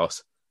accept that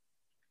loss.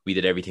 We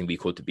did everything we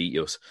could to beat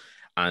you."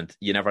 And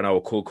you never know,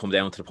 it could come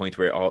down to the point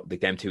where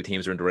them 2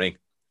 teams are in the ring.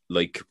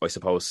 Like I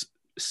suppose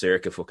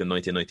circa fucking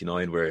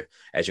 1999, where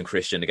Edge and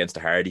Christian against the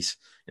Hardys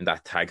in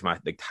that tag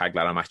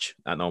ladder match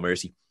at No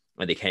Mercy,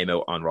 and they came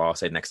out on Raw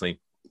said next time,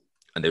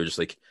 and they were just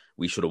like,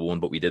 we should have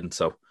won but we didn't,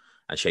 so,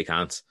 and shake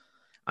hands.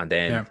 And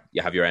then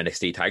you have your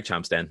NXT tag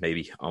champs, then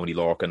maybe Oney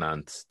Lorcan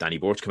and Danny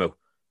Burch come out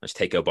and just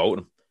take out both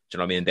of them. Do you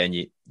know what I mean? Then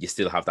you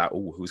still have that,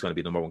 who's going to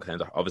be the number 1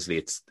 contender? Obviously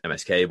it's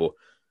MSK, but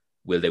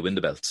will they win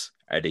the belts?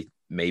 Are they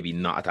maybe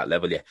not at that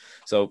level yet?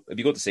 So it'd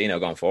be good to see now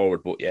going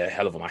forward. But yeah,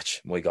 hell of a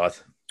match. My God.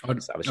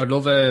 I'd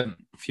love a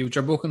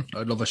future booking.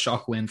 I'd love a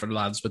shock win for the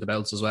lads with the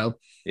belts as well.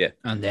 Yeah.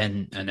 And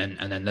then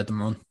let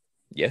them run.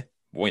 Yeah.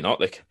 Why not?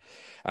 Like,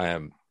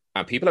 and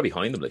people are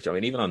behind them. Like, I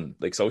mean, even on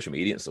like social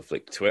media and stuff,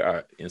 like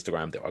Twitter,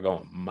 Instagram, they were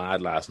going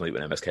mad last night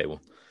when MSK won.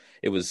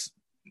 It was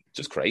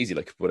just crazy.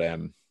 Like, but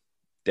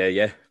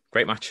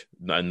great match.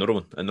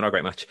 Another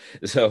great match.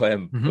 So we're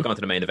going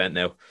to the main event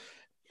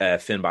now.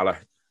 Finn Balor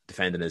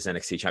defending his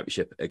NXT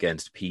championship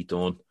against Pete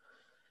Dunne.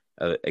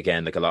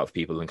 Again, like a lot of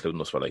people,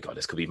 including us, were like, "Oh,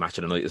 this could be match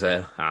of the night as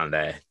well," and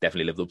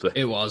definitely lived up to it.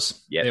 It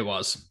was.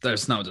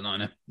 There's no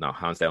denying it. No,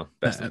 hands down,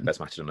 best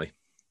match of the night.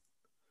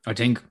 I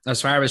think,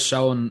 as far as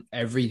showing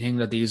everything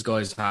that these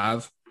guys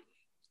have,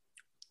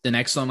 the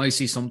next time I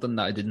see something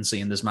that I didn't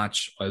see in this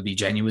match, I'll be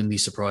genuinely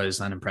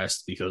surprised and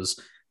impressed, because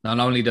not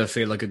only do I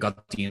feel like I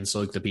got the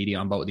encyclopedia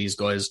on both of these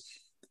guys,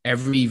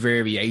 every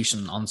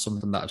variation on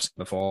something that I've seen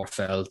before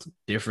felt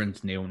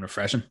different, new, and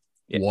refreshing,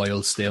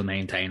 while still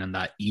maintaining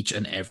that each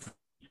and every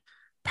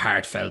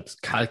part felt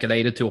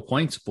calculated to a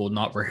point, but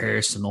not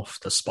rehearsed enough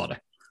to spot it.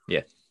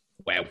 Yeah.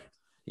 Wow.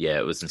 Yeah,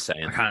 it was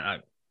insane.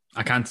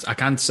 I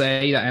can't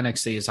say that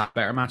NXT has had a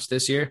better match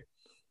this year,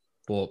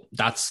 but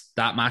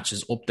that match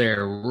is up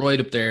there, right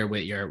up there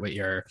with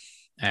your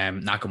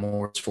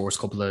Nakamura's first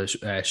couple of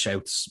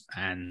shouts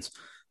and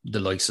the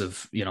likes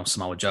of, you know,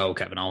 Samoa Joe,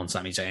 Kevin Owens,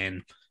 Sami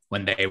Zayn,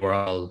 when they were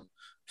all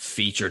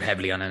featured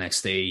heavily on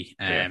NXT,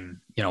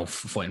 you know,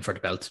 fighting for the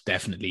belt,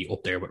 definitely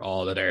up there with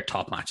all of their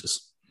top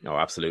matches. Oh,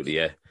 absolutely,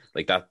 yeah.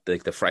 Like that,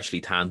 like the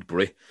freshly tanned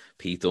Brit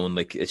Pete Dunne,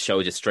 like it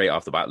showed you straight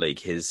off the bat, like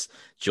his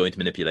joint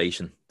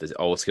manipulation, the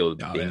old school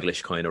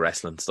English kind of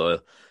wrestling style.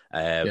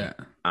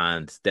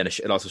 And then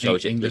it also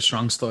showed you English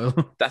strong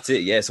style. That's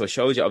it, yeah. So it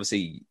shows you,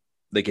 obviously,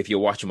 like if you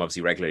watch him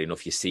obviously regularly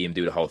enough, you see him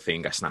do the whole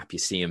finger snap, you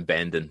see him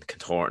bending,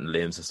 contorting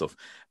limbs and stuff.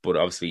 But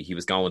obviously he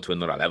was going to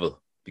another level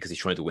because he's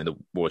trying to win the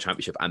World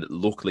Championship, and it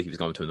looked like he was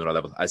going to another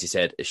level. As you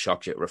said, it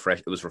shocked you, it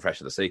was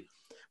refreshing to see.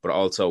 But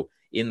also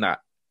in that,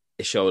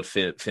 it showed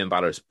Finn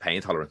Balor's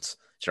pain tolerance.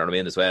 Do you know what I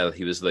mean? As well,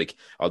 he was like,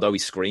 although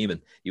he's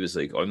screaming, he was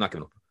like, "Oh, I'm not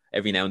giving up."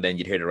 Every now and then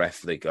you'd hear the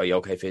ref like, "Are you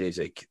okay, Finn?" He's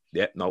like,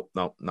 "Yeah, no,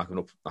 not giving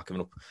up, not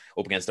giving up."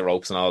 Up against the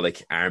ropes and all,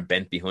 like arm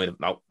bent behind him.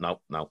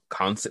 No.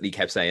 Constantly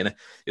kept saying it.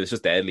 It was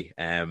just deadly.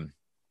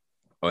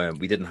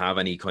 We didn't have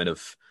any kind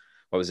of,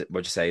 what'd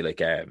you say,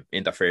 like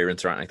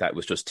interference or anything like that. It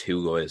was just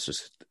two guys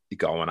just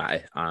going at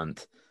it,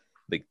 and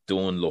like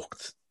Dunne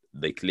looked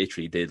like,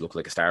 literally did look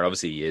like a star.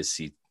 Obviously he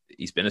is.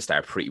 He's been a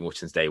star pretty much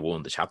since day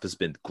one. The chap has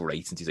been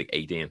great since he's like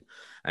 18.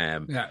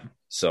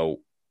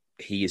 So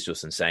he is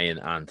just insane,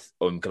 and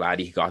I'm glad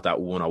he got that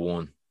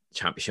 1-on-1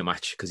 championship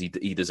match because he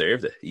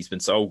deserved it. He's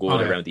been so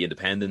good around the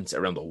independents,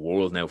 around the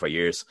world now for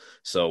years.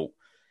 So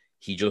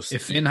he just,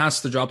 if Finn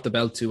has to drop the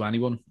belt to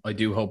anyone, I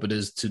do hope it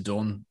is to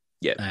Dunne.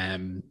 Yeah.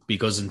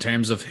 Because in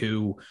terms of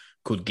who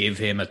could give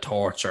him a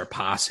torch or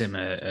pass him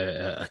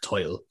a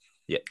title,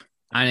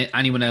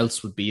 anyone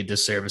else would be a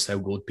disservice how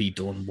good Pete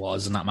Dunne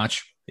was in that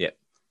match. Yeah.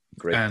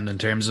 Great. And in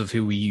terms of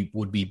who he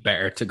would be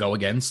better to go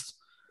against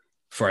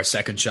for a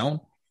second showing,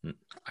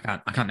 I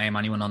can't name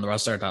anyone on the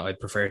roster that I'd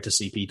prefer to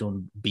see Pete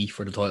Dunne beat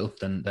for the title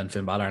than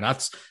Finn Balor. And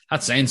that's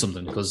saying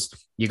something, because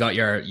you got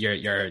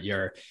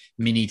your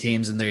mini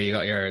teams in there. You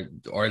got your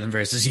Ireland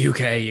versus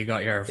UK. You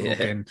got your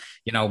fucking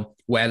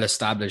well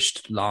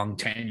established, long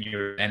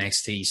tenure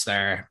NXT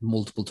star,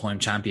 multiple time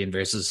champion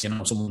versus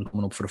someone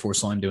coming up for the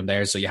first time doing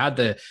theirs. So you had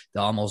the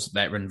almost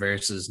veteran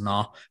versus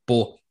not,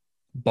 but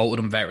both of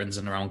them veterans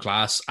in their own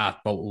class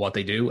at both what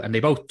they do, and they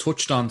both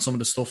touched on some of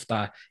the stuff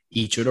that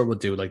each other would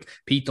do. Like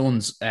Pete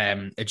Dunne's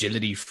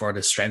agility for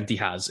the strength he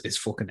has is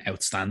fucking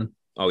outstanding.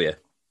 Oh yeah.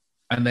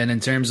 And then in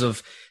terms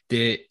of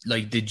the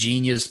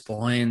genius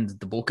behind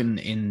the booking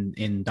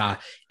in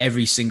that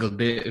every single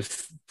bit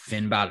of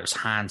Finn Balor's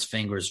hands,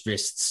 fingers,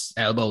 wrists,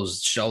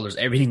 elbows, shoulders,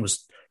 everything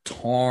was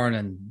torn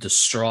and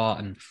distraught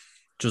and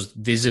just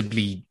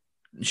visibly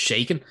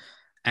shaken.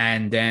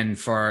 And then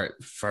for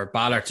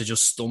Balor to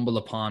just stumble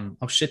upon,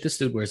 oh shit, this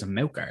dude wears a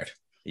mouth guard.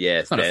 Yeah,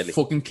 it's deadly.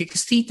 Fucking kick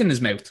his teeth in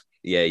his mouth.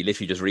 Yeah, he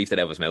literally just reefed it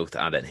out of his mouth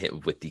and then hit him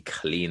with the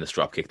cleanest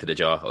drop kick to the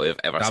jaw I've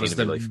ever seen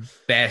in my life. That was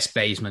the best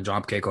basement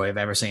drop kick I've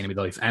ever seen in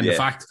my life. And the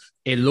fact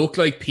it looked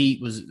like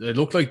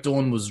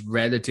Dunne was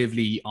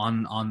relatively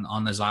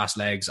on his last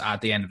legs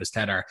at the end of his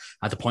tether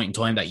at the point in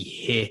time that he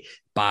hit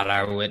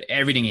Balor with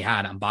everything he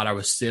had, and Balor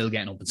was still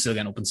getting up.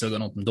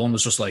 And Dunne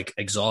was just like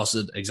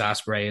exhausted,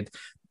 exasperated,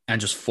 and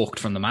just fucked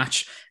from the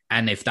match.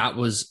 And if that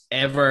was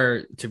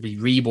ever to be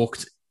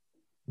rebooked,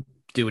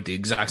 do it the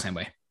exact same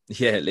way.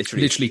 Yeah,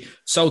 literally.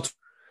 So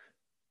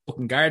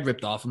fucking guard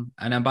ripped off him,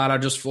 and then Balor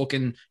just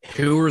fucking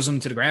hoovers him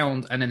to the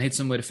ground and then hits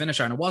him with a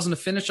finisher. And it wasn't a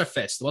finisher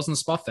fest. It wasn't a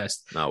spot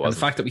fest. No, it wasn't. And the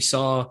fact that we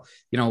saw,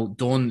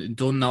 Dunne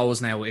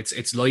knows now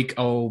it's like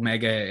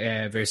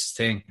Omega versus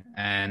Thing,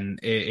 and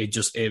it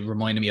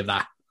reminded me of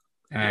that.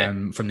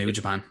 From New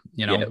Japan,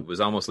 Yeah, it was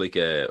almost like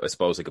a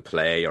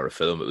play or a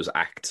film. It was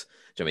act.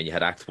 Do you know what I mean? You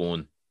had Act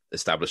 1,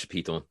 establish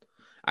Pete Dunne.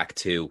 Act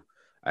 2,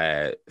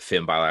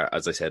 Finn Balor,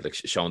 as I said, like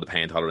showing the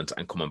pain tolerance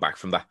and coming back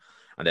from that.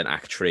 And then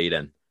Act 3,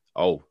 then,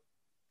 let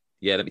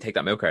me take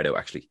that mouth guard out,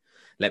 actually.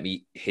 Let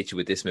me hit you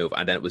with this move.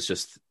 And then it was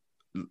just,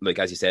 like,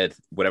 as you said,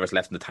 whatever's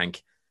left in the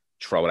tank,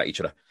 throw it at each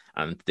other.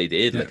 And they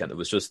did. And it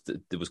was just,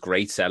 there was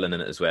great selling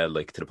in it as well,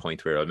 like to the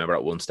point where I remember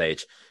at one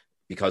stage,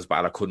 because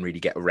Balor couldn't really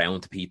get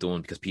around to Pete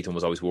Dunne, because Pete Dunne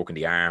was always working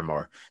the arm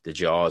or the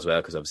jaw as well,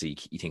 because obviously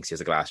he thinks he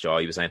has a glass jaw,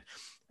 he was saying.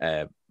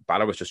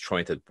 Balor was just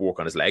trying to work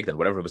on his leg, then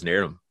whatever was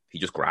near him, he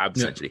just grabbed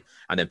essentially.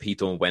 And then Pete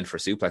Dunne went for a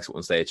suplex at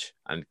one stage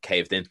and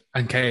caved in.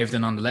 And caved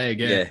in on the leg,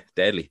 Yeah,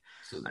 deadly.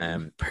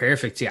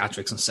 Perfect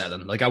theatrics and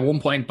selling. Like at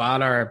one point,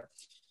 Balor,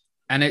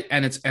 and it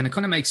kind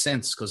of makes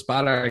sense, because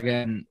Balor,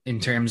 again, in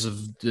terms of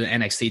the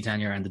NXT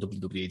tenure and the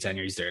WWE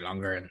tenure, he's there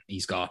longer and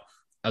he's got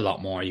a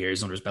lot more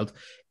years under his belt.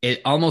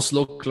 It almost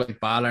looked like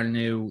Balor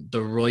knew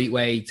the right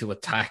way to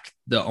attack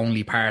the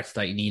only part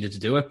that he needed to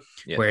do it,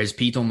 whereas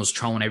Pete Dunne was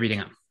throwing everything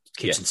at him.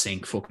 Kitchen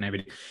sink, fucking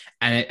everything.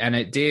 And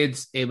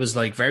it was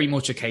like very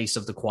much a case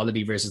of the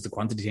quality versus the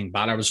quantity thing.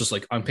 Balor was just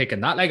like, I'm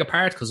picking that leg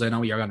apart because I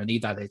know you're going to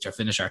need that at your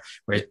finisher.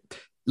 Where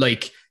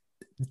like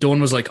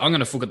Dunn was like, I'm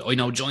gonna fucking, I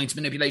know joints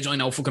manipulation, I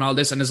know fucking all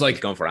this, and it's like,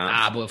 He's gone for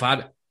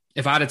but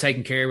if I had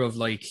taken care of,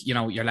 like, you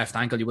know, your left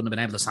ankle, you wouldn't have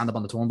been able to stand up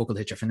on the turnbuckle,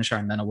 hit your finisher,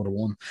 and then I would have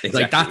won.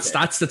 Exactly, like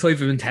that's the type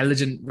of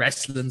intelligent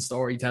wrestling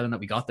storytelling that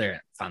we got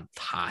there.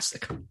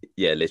 Fantastic.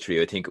 Yeah, literally,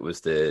 I think it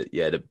was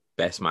the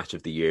best match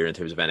of the year in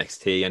terms of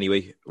NXT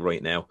anyway.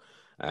 Right now,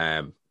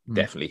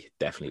 definitely,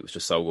 it was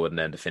just so good. And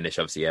then the finish,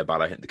 obviously,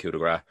 Balor hitting the coup de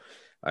grace,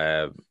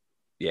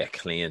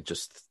 clean,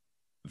 just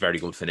very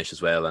good finish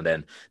as well. And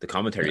then the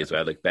commentary as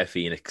well, like Beth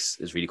Phoenix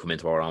has really come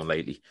into our own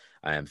lately.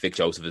 Vic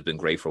Joseph has been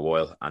great for a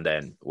while, and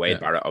then Wade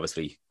Barrett,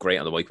 obviously great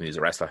on the mic when he's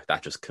a wrestler.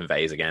 That just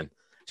conveys again. Do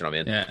you know what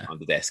I mean? Yeah. On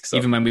the desk. So.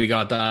 Even when we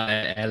got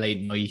that LA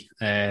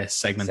Night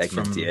segment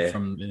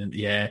from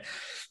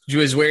which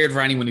was weird for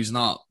anyone who's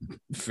not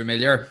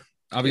familiar,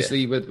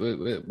 obviously with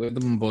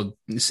them. But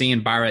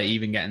seeing Barrett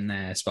even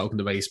getting spoken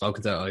to the way he's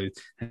spoken to, I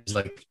was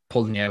like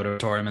pulling you out of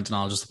retirement and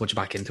all just to put you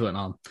back into it and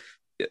all.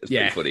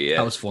 Yeah, funny,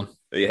 that was fun.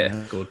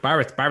 Yeah, good.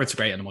 Barrett's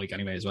great on the mic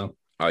anyway as well.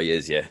 Oh, he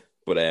is, yeah.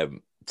 But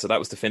so that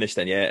was the finish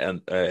then,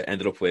 and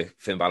ended up with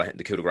Finn Balor hitting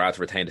the coup de grace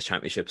to retain the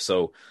championship.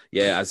 So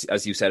yeah,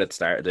 as you said at the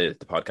start of the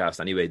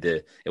podcast, anyway,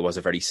 it was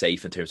a very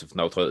safe in terms of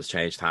no titles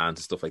changed hands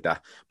and stuff like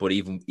that. But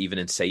even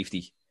in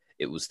safety,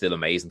 it was still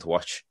amazing to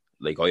watch.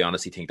 Like, I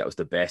honestly think that was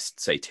the best,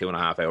 say,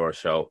 2.5 hour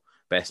show,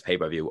 best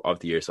pay-per-view of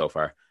the year so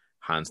far,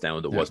 hands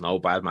down. There was no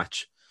bad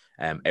match.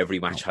 Every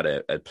match had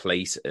a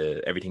place.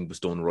 Everything was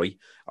done right.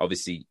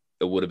 Obviously,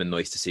 it would have been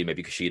nice to see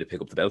maybe Kushida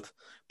pick up the belt,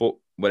 but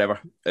whatever.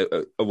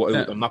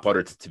 I'm not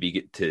bothered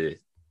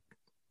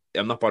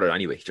I'm not bothered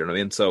anyway. Do you know what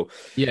I mean? So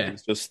yeah,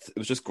 it was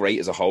just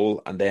great as a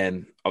whole. And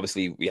then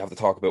obviously we have to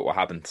talk about what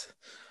happened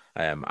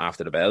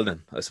after the bell.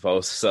 Then I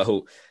suppose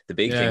so. The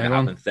big thing that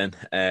happened then,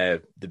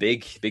 the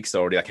big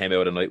story that came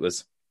out of the night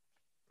was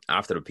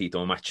after the Pete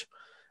Dunne match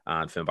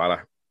and Finn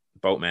Balor.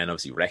 Both men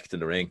obviously wrecked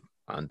in the ring,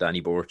 and Danny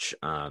Burch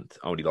and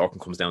Oney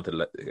Lorcan comes down to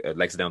the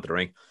legs down to the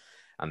ring,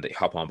 and they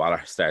hop on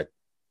Balor, start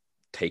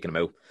taking him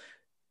out.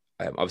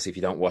 Obviously, if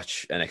you don't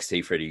watch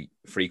NXT pretty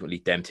frequently,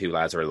 them two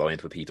lads are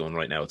aligned with Pete Dunne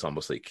right now. It's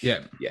almost like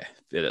a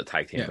little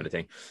tag team kind of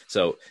thing.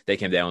 So they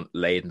came down,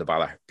 laid into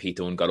Balor. Pete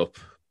Dunne got up,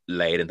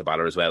 laid into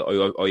Balor as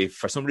well. I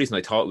for some reason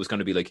I thought it was going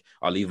to be like,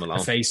 I'll leave him alone,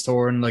 a face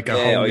torn, like a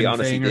Hogan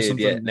thing or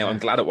something. Yeah. Now I'm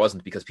glad it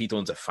wasn't, because Pete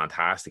Dunne's a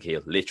fantastic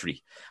heel,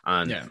 literally,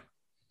 and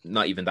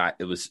not even that.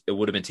 It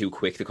would have been too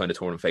quick to kind of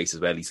turn him face as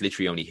well. He's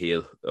literally only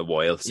heel a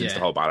while since the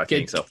whole Balor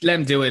thing. So let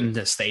him do it in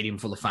the stadium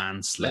full of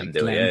fans. Let him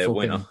do it.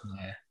 Why not?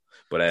 Yeah.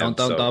 But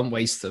don't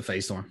waste the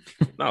face torn.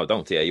 No,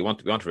 don't. Yeah, we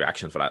want a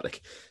reaction for that.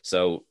 Like,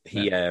 so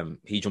he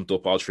jumped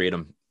up, all three of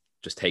them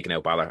just taking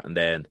out Balor, and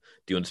then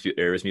the Undisputed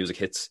Era's music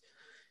hits.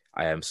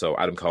 So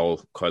Adam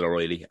Cole, Kyle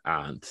O'Reilly,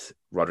 and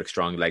Roderick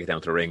Strong leg it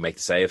down to the ring, make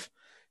the save.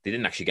 They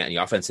didn't actually get any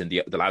offense in.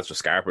 The lads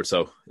just scarpered,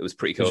 so it was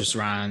pretty cool. Just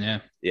ran, yeah.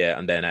 Yeah,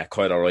 and then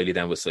Kyle O'Reilly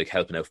then was like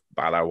helping out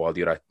Balor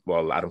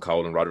while Adam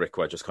Cole and Roderick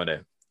were just kind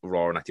of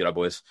roaring at the other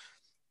boys.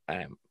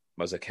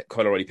 Was like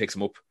Kyle O'Reilly picks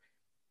him up,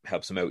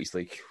 helps him out. He's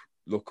like,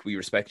 "Look, we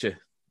respect you.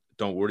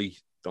 Don't worry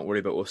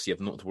about us. You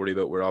have nothing to worry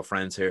about. We're all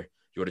friends here.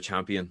 You're the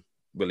champion.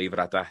 We'll leave it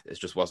at that. It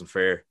just wasn't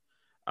fair."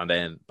 And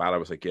then Balor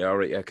was like, "Yeah, all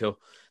right, yeah, cool."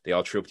 They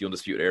all threw up the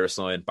Undisputed Era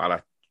sign.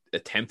 Balor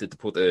attempted to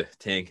put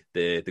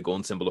the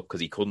gun symbol up, because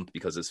he couldn't,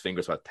 because his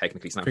fingers were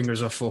technically snapped.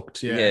 Fingers are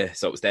fucked, yeah,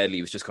 so it was deadly.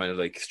 He was just kind of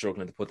like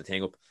struggling to put the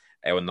thing up.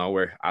 Out of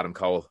nowhere, Adam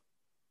Cole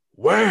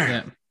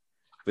with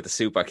a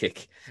super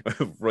kick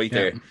right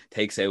there,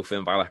 takes out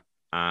Finn Balor,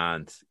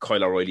 and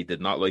Kyle O'Reilly did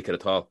not like it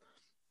at all.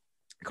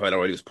 Kyle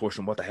O'Reilly was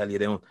pushing, "What the hell are you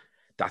doing?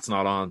 That's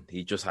not on.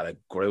 He just had a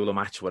growler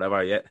match,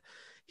 whatever. Yeah,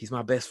 he's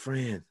my best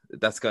friend."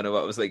 That's kind of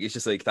what it was like. It's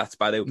just like, that's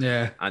bad out.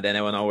 Yeah. And then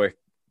out of nowhere,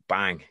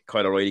 bang,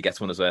 Kyle O'Reilly gets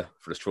one as well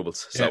for his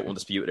troubles. So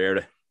Undisputed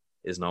Era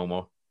is no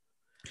more.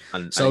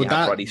 And so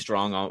that Roddy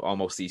Strong,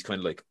 almost, he's kind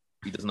of like,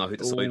 he doesn't know who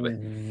to side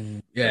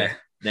with. Yeah.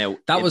 Now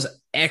that was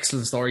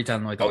excellent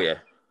storytelling, I thought. Oh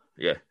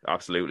yeah,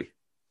 absolutely.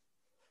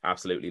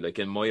 Like,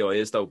 in my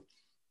eyes though,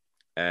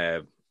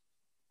 I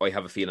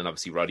have a feeling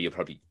obviously Roddy will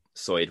probably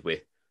side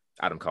with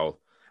Adam Cole,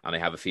 and I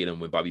have a feeling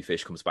when Bobby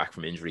Fish comes back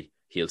from injury,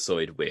 he'll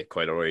side with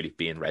Kyle O'Reilly,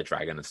 being Red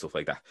Dragon and stuff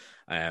like that.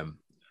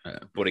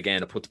 But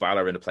again, it puts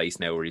Balor in a place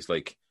now where he's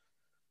like,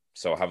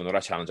 so I have another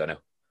challenger now.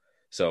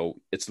 So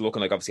it's looking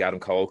like obviously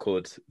Adam Cole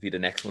could be the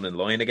next one in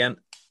line again.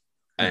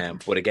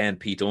 But again,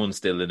 Pete Dunne's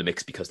still in the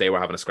mix, because they were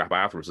having a scrap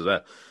afterwards as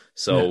well.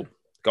 So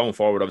going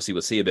forward, obviously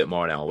we'll see a bit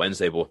more now on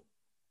Wednesday, but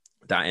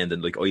that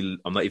ended, like,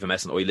 I'm not even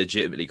messing, I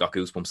legitimately got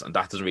goosebumps, and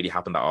that doesn't really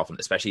happen that often,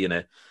 especially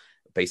in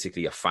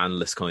basically a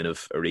fanless kind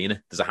of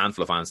arena. There's a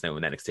handful of fans now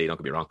in NXT, don't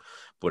get me wrong,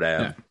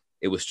 but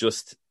it was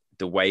just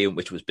the way in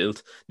which it was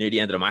built. Near the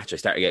end of the match, I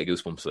started getting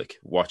goosebumps, like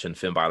watching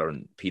Finn Balor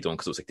and Pete Dunne,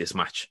 because it was like, this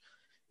match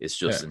is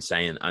just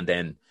insane. And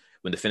then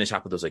when the finish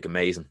happened, it was like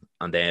amazing.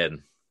 And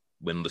then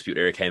when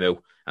Undisputed Era came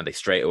out, and they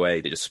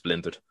just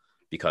splintered,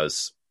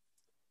 because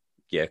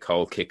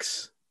Cole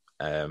kicks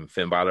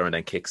Finn Balor and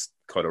then kicks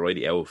Kyle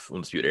O'Reilly out of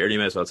Undisputed Era, you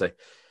may as well say.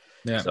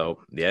 Yeah.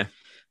 So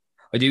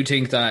I do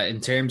think that in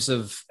terms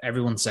of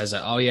everyone says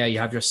that, oh yeah, you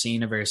have your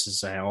Cena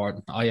versus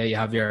Orton. Oh yeah, you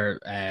have your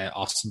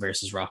Austin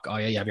versus Rock. Oh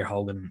yeah, you have your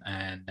Hogan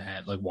and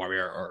like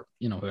Warrior or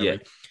whoever. Yeah.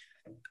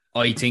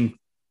 I think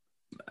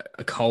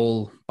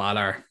Cole,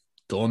 Balor,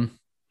 done.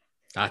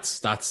 That's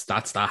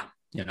that.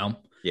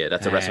 Yeah,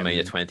 that's a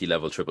WrestleMania 20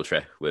 level triple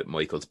threat with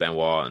Michaels,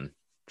 Benoit, and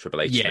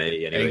Triple H. Yeah,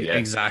 anyway,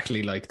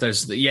 exactly. Like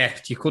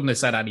you couldn't have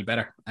said any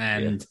better.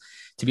 And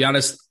to be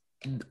honest,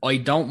 I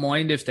don't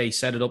mind if they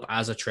set it up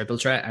as a triple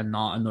threat and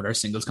not another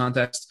singles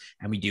contest.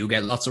 And we do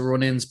get lots of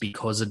run-ins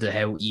because of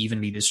how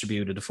evenly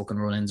distributed the fucking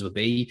run-ins will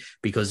be.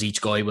 Because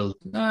each guy will,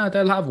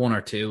 they'll have one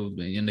or two.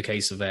 In the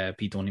case of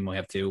Pete Dunne, might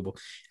have two. But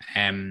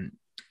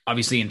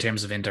obviously, in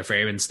terms of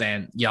interference,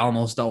 then you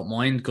almost don't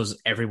mind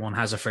because everyone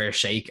has a fair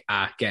shake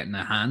at getting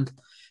a hand.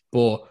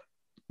 But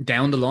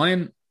down the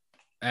line,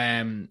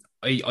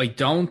 I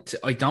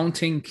don't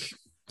think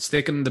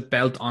sticking the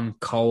belt on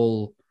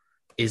Cole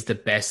is the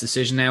best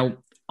decision now,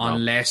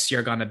 unless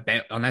you're gonna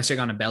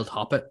belt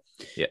hop it.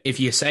 Yeah. If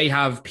you say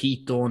have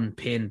Pete Dunne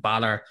pin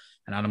Balor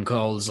and Adam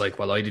Cole's like,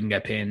 well, I didn't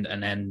get pinned,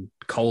 and then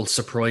Cole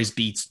surprise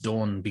beats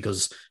Dunne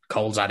because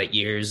Cole's at it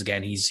years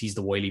again. He's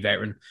the wily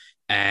veteran,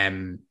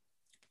 and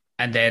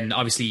then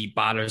obviously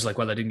Balor's like,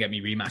 well, I didn't get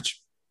me rematch,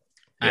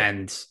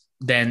 and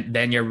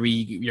then you're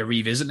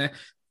revisiting it.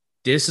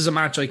 This is a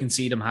match I can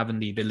see them having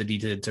the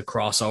ability to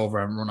cross over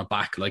and run it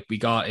back, like we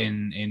got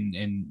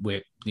in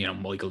with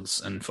Michaels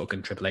and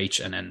fucking Triple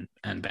H and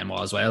Benoit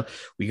as well.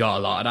 We got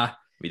a lot of that.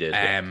 We did.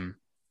 And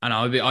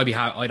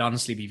I'd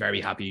honestly be very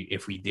happy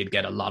if we did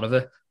get a lot of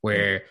it,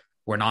 where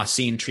we're not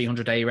seeing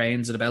 300-day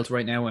reigns of the belt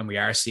right now, and we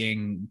are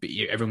seeing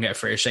everyone get a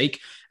fair shake.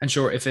 And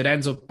sure, if it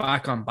ends up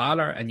back on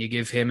Balor and you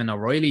give him and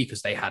O'Reilly,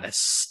 because they had a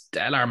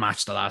stellar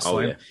match the last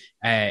time,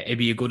 it'd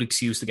be a good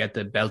excuse to get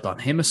the belt on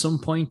him at some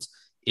point.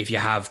 If you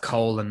have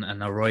Cole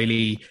and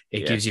O'Reilly,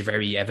 it gives you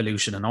very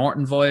Evolution and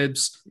Orton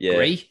vibes. Yeah.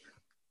 Great.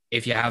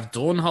 If you have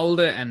Dunne hold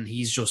it and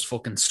he's just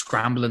fucking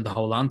scrambling to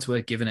hold on to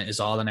it, giving it his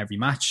all in every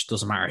match,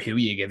 doesn't matter who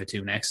you give it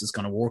to next, it's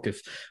going to work.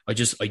 If I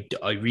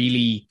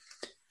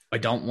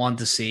don't want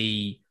to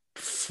see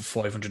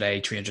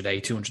 500-day,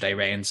 300-day, 200-day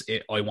reigns.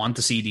 I want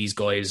to see these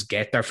guys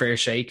get their fair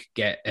shake,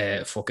 get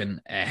a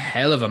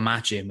hell of a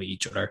match in with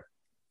each other.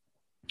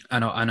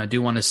 And I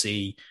do want to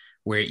see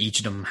where each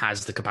of them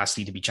has the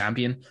capacity to be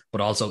champion, but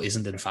also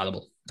isn't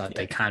infallible, that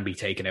they can be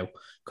taken out.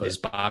 Because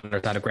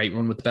Balor had a great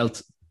run with the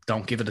belt.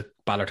 Don't give it a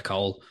Balor to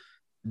Cole.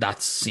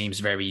 That seems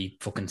very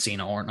fucking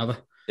Cena Orton of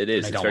it. It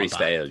is. It's very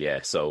stale,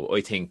 So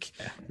I think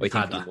we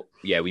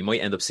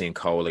might end up seeing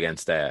Cole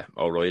against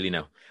O'Reilly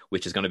now,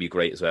 which is going to be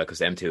great as well, because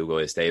them two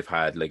guys, they've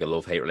had like a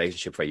love-hate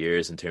relationship for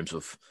years in terms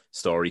of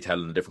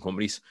storytelling in different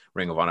companies.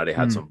 Ring of Honor, they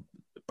had some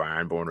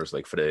barn burners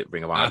like for the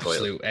Ring of Honor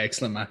absolute title.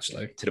 Excellent match,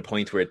 like to the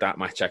point where that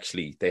match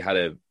actually they had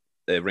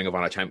a Ring of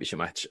Honor championship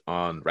match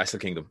on Wrestle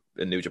Kingdom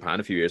in New Japan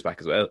a few years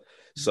back as well.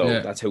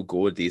 So that's how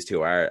good these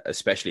two are,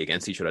 especially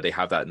against each other. They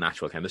have that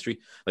natural chemistry.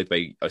 Like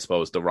I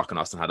suppose The Rock and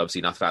Austin had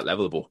obviously not to that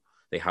level, but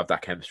they have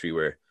that chemistry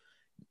where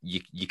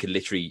you could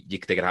literally they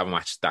could have a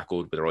match that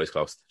good with their eyes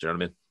closed. Do you know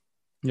what I mean?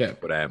 Yeah.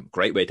 But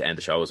great way to end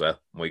the show as well.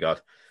 Oh my God.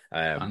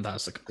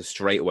 Fantastic. Because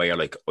straight away you're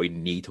like, I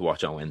need to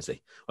watch on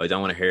Wednesday. I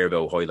don't want to hear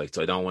about highlights.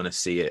 I don't want to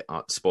see it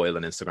spoil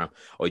on Instagram.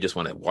 I just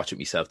want to watch it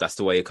myself. That's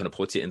the way it kind of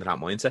puts you into that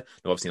mindset.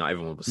 Now, obviously, not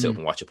everyone will sit up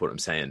and watch it, but I'm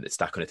saying it's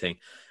that kind of thing.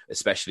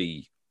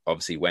 Especially,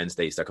 obviously,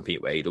 Wednesdays that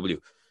compete with AEW.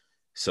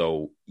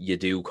 So you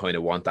do kind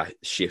of want that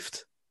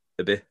shift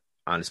a bit.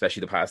 And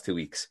especially the past 2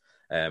 weeks,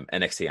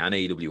 NXT and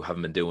AEW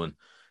haven't been doing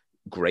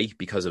great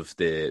because of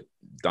the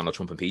Donald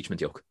Trump impeachment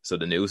joke. So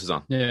the news is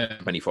on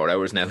 24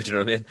 hours now. Do you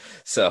know what I mean?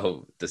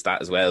 So there's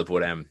that as well.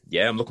 But I'm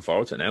looking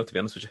forward to it now, to be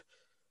honest with you.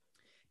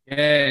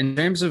 Yeah, in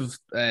terms of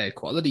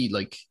quality,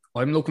 like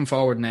I'm looking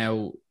forward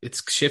now.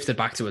 It's shifted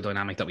back to a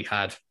dynamic that we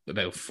had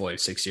about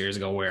 5-6 years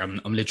ago, where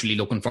I'm literally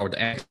looking forward to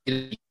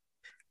NXT.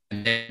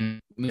 And then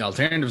the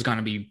alternative is going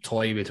to be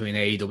toy between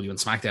AEW and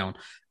SmackDown.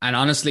 And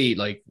honestly,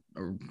 like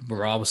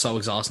Raw was so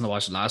exhausting to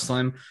watch it last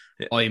time.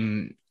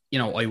 I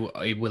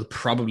will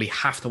probably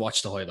have to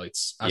watch the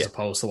highlights as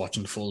opposed to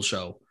watching the full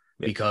show,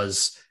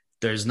 because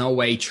there's no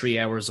way 3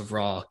 hours of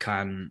Raw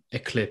can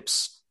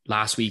eclipse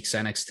last week's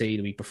NXT,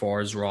 the week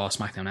before's Raw,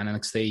 SmackDown, and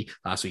NXT.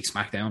 Last week's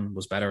SmackDown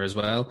was better as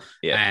well.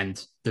 Yeah.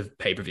 And the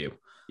pay-per-view.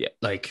 Yeah.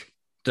 Like,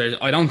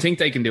 I don't think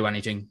they can do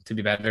anything to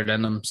be better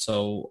than them,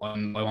 so I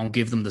won't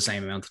give them the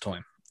same amount of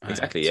time.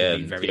 Exactly, You're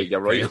right.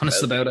 Very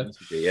honest about it.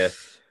 Yeah.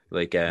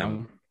 Like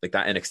that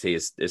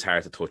NXT is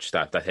hard to touch,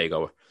 that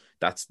takeover.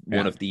 That's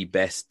one of the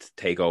best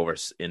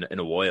takeovers in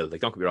a while.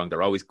 Like, don't get me wrong,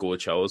 they're always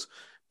good shows,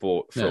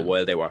 but for a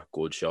while they were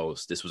good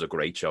shows. This was a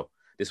great show.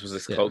 This was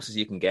as close as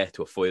you can get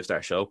to a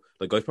 5-star show.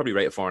 Like, I'd probably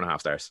rate it 4.5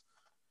 stars.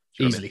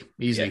 Easily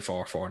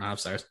 4.5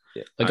 stars.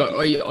 Yeah. Like,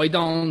 I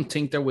don't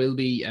think there will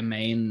be a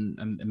main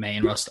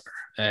roster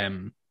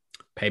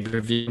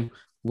pay-per-view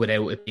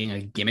without it being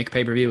a gimmick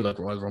pay-per-view like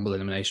Royal Rumble,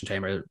 Elimination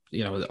Chamber,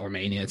 or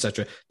Mania,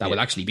 etc. That will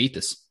actually beat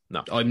this.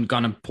 No, I'm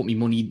gonna put me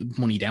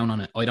money down on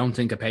it. I don't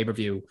think a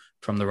pay-per-view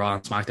from the Raw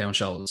and SmackDown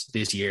shows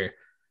this year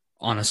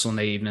on a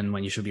Sunday evening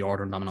when you should be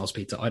ordering Domino's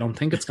pizza. I don't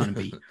think it's going to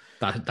be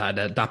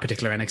that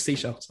particular NXT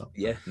show. So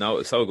yeah, no,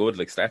 it's so good,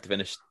 like start to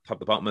finish, top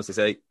to bottom, as they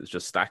say. It's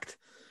just stacked.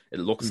 It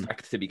looks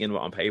stacked to begin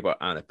with on paper,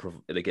 and it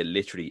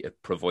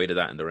provided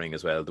that in the ring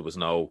as well. There was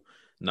none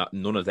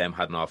of them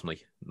had an off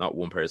night. Not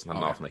one person had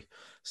an off night.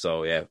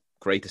 So yeah,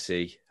 great to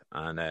see.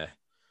 And I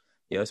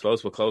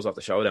suppose we'll close off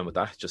the show then with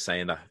that, just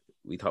saying that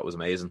we thought it was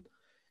amazing.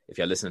 If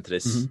you're listening to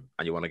this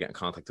and you want to get in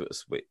contact with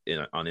us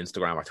on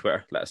Instagram or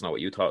Twitter, let us know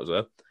what you thought as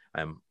well.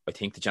 I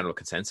think the general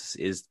consensus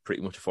is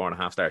pretty much a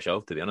 4.5-star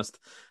show, to be honest.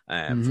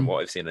 From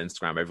what I've seen on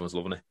Instagram, everyone's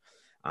loving it.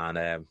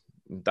 And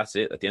that's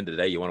it. At the end of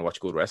the day, you want to watch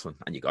good wrestling,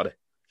 and you got it.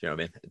 You know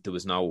what I mean? There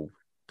was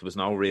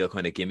no real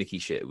kind of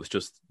gimmicky shit. It was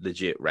just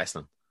legit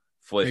wrestling.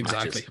 5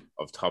 matches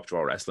of top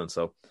draw wrestling.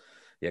 So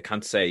yeah,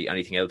 can't say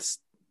anything else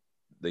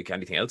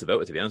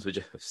about it, to be honest with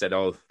you. I've said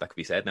all that could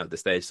be said now at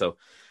this stage. So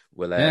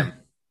we'll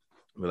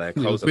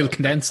close. We'll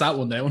condense that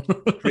one down.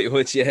 Pretty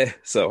much, yeah.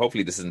 So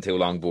hopefully this isn't too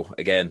long. But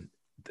again,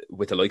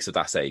 with the likes of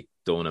that, say,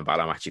 Dunne and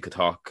Balor match, you could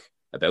talk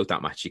about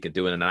that match. You could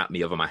do an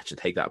anatomy of a match and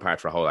take that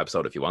apart for a whole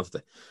episode if you wanted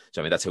to.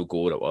 So I mean, that's how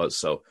good it was.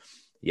 So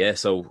yeah,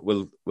 so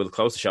we'll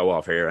close the show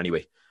off here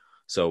anyway.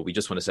 So we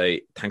just want to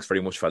say thanks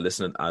very much for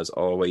listening as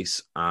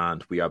always,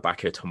 and we are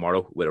back here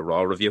tomorrow with a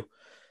Raw review.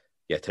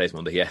 Yeah, today's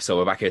Monday. Yeah, so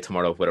we're back here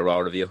tomorrow with a Raw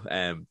review.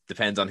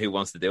 Depends on who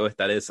wants to do it.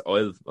 That is,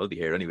 I'll be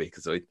here anyway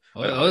because I'll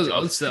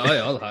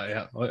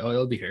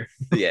be here.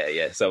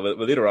 Yeah. So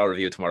we'll do the Raw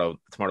review tomorrow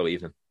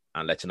evening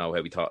and let you know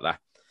how we thought that.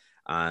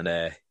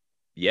 And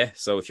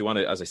so if you want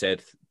to, as I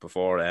said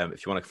before,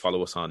 if you want to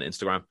follow us on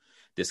Instagram,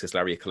 Discus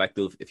Lariat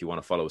Collective. If you want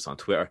to follow us on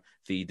Twitter,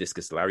 the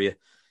Discus Lariat.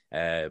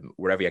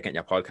 Wherever you're getting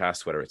your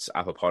podcasts, whether it's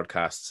Apple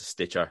Podcasts,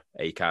 Stitcher,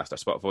 Acast, or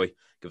Spotify,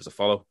 give us a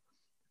follow.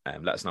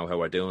 Let us know how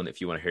we're doing.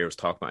 If you want to hear us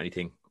talk about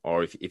anything,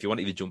 or if you want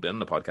to even jump in on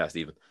the podcast,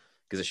 even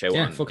give us a shout.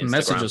 Yeah, fucking Instagram.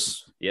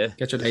 Messages. Yeah,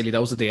 get your daily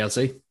dose of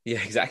DLC.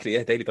 Yeah, exactly.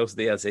 Yeah, daily dose of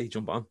DLC.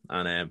 Jump on,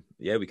 and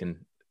we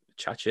can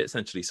chat shit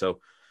essentially. So,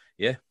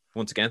 yeah,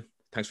 once again,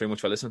 thanks very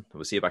much for listening.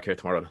 We'll see you back here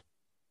tomorrow.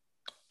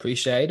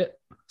 Appreciate it.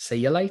 See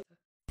you later.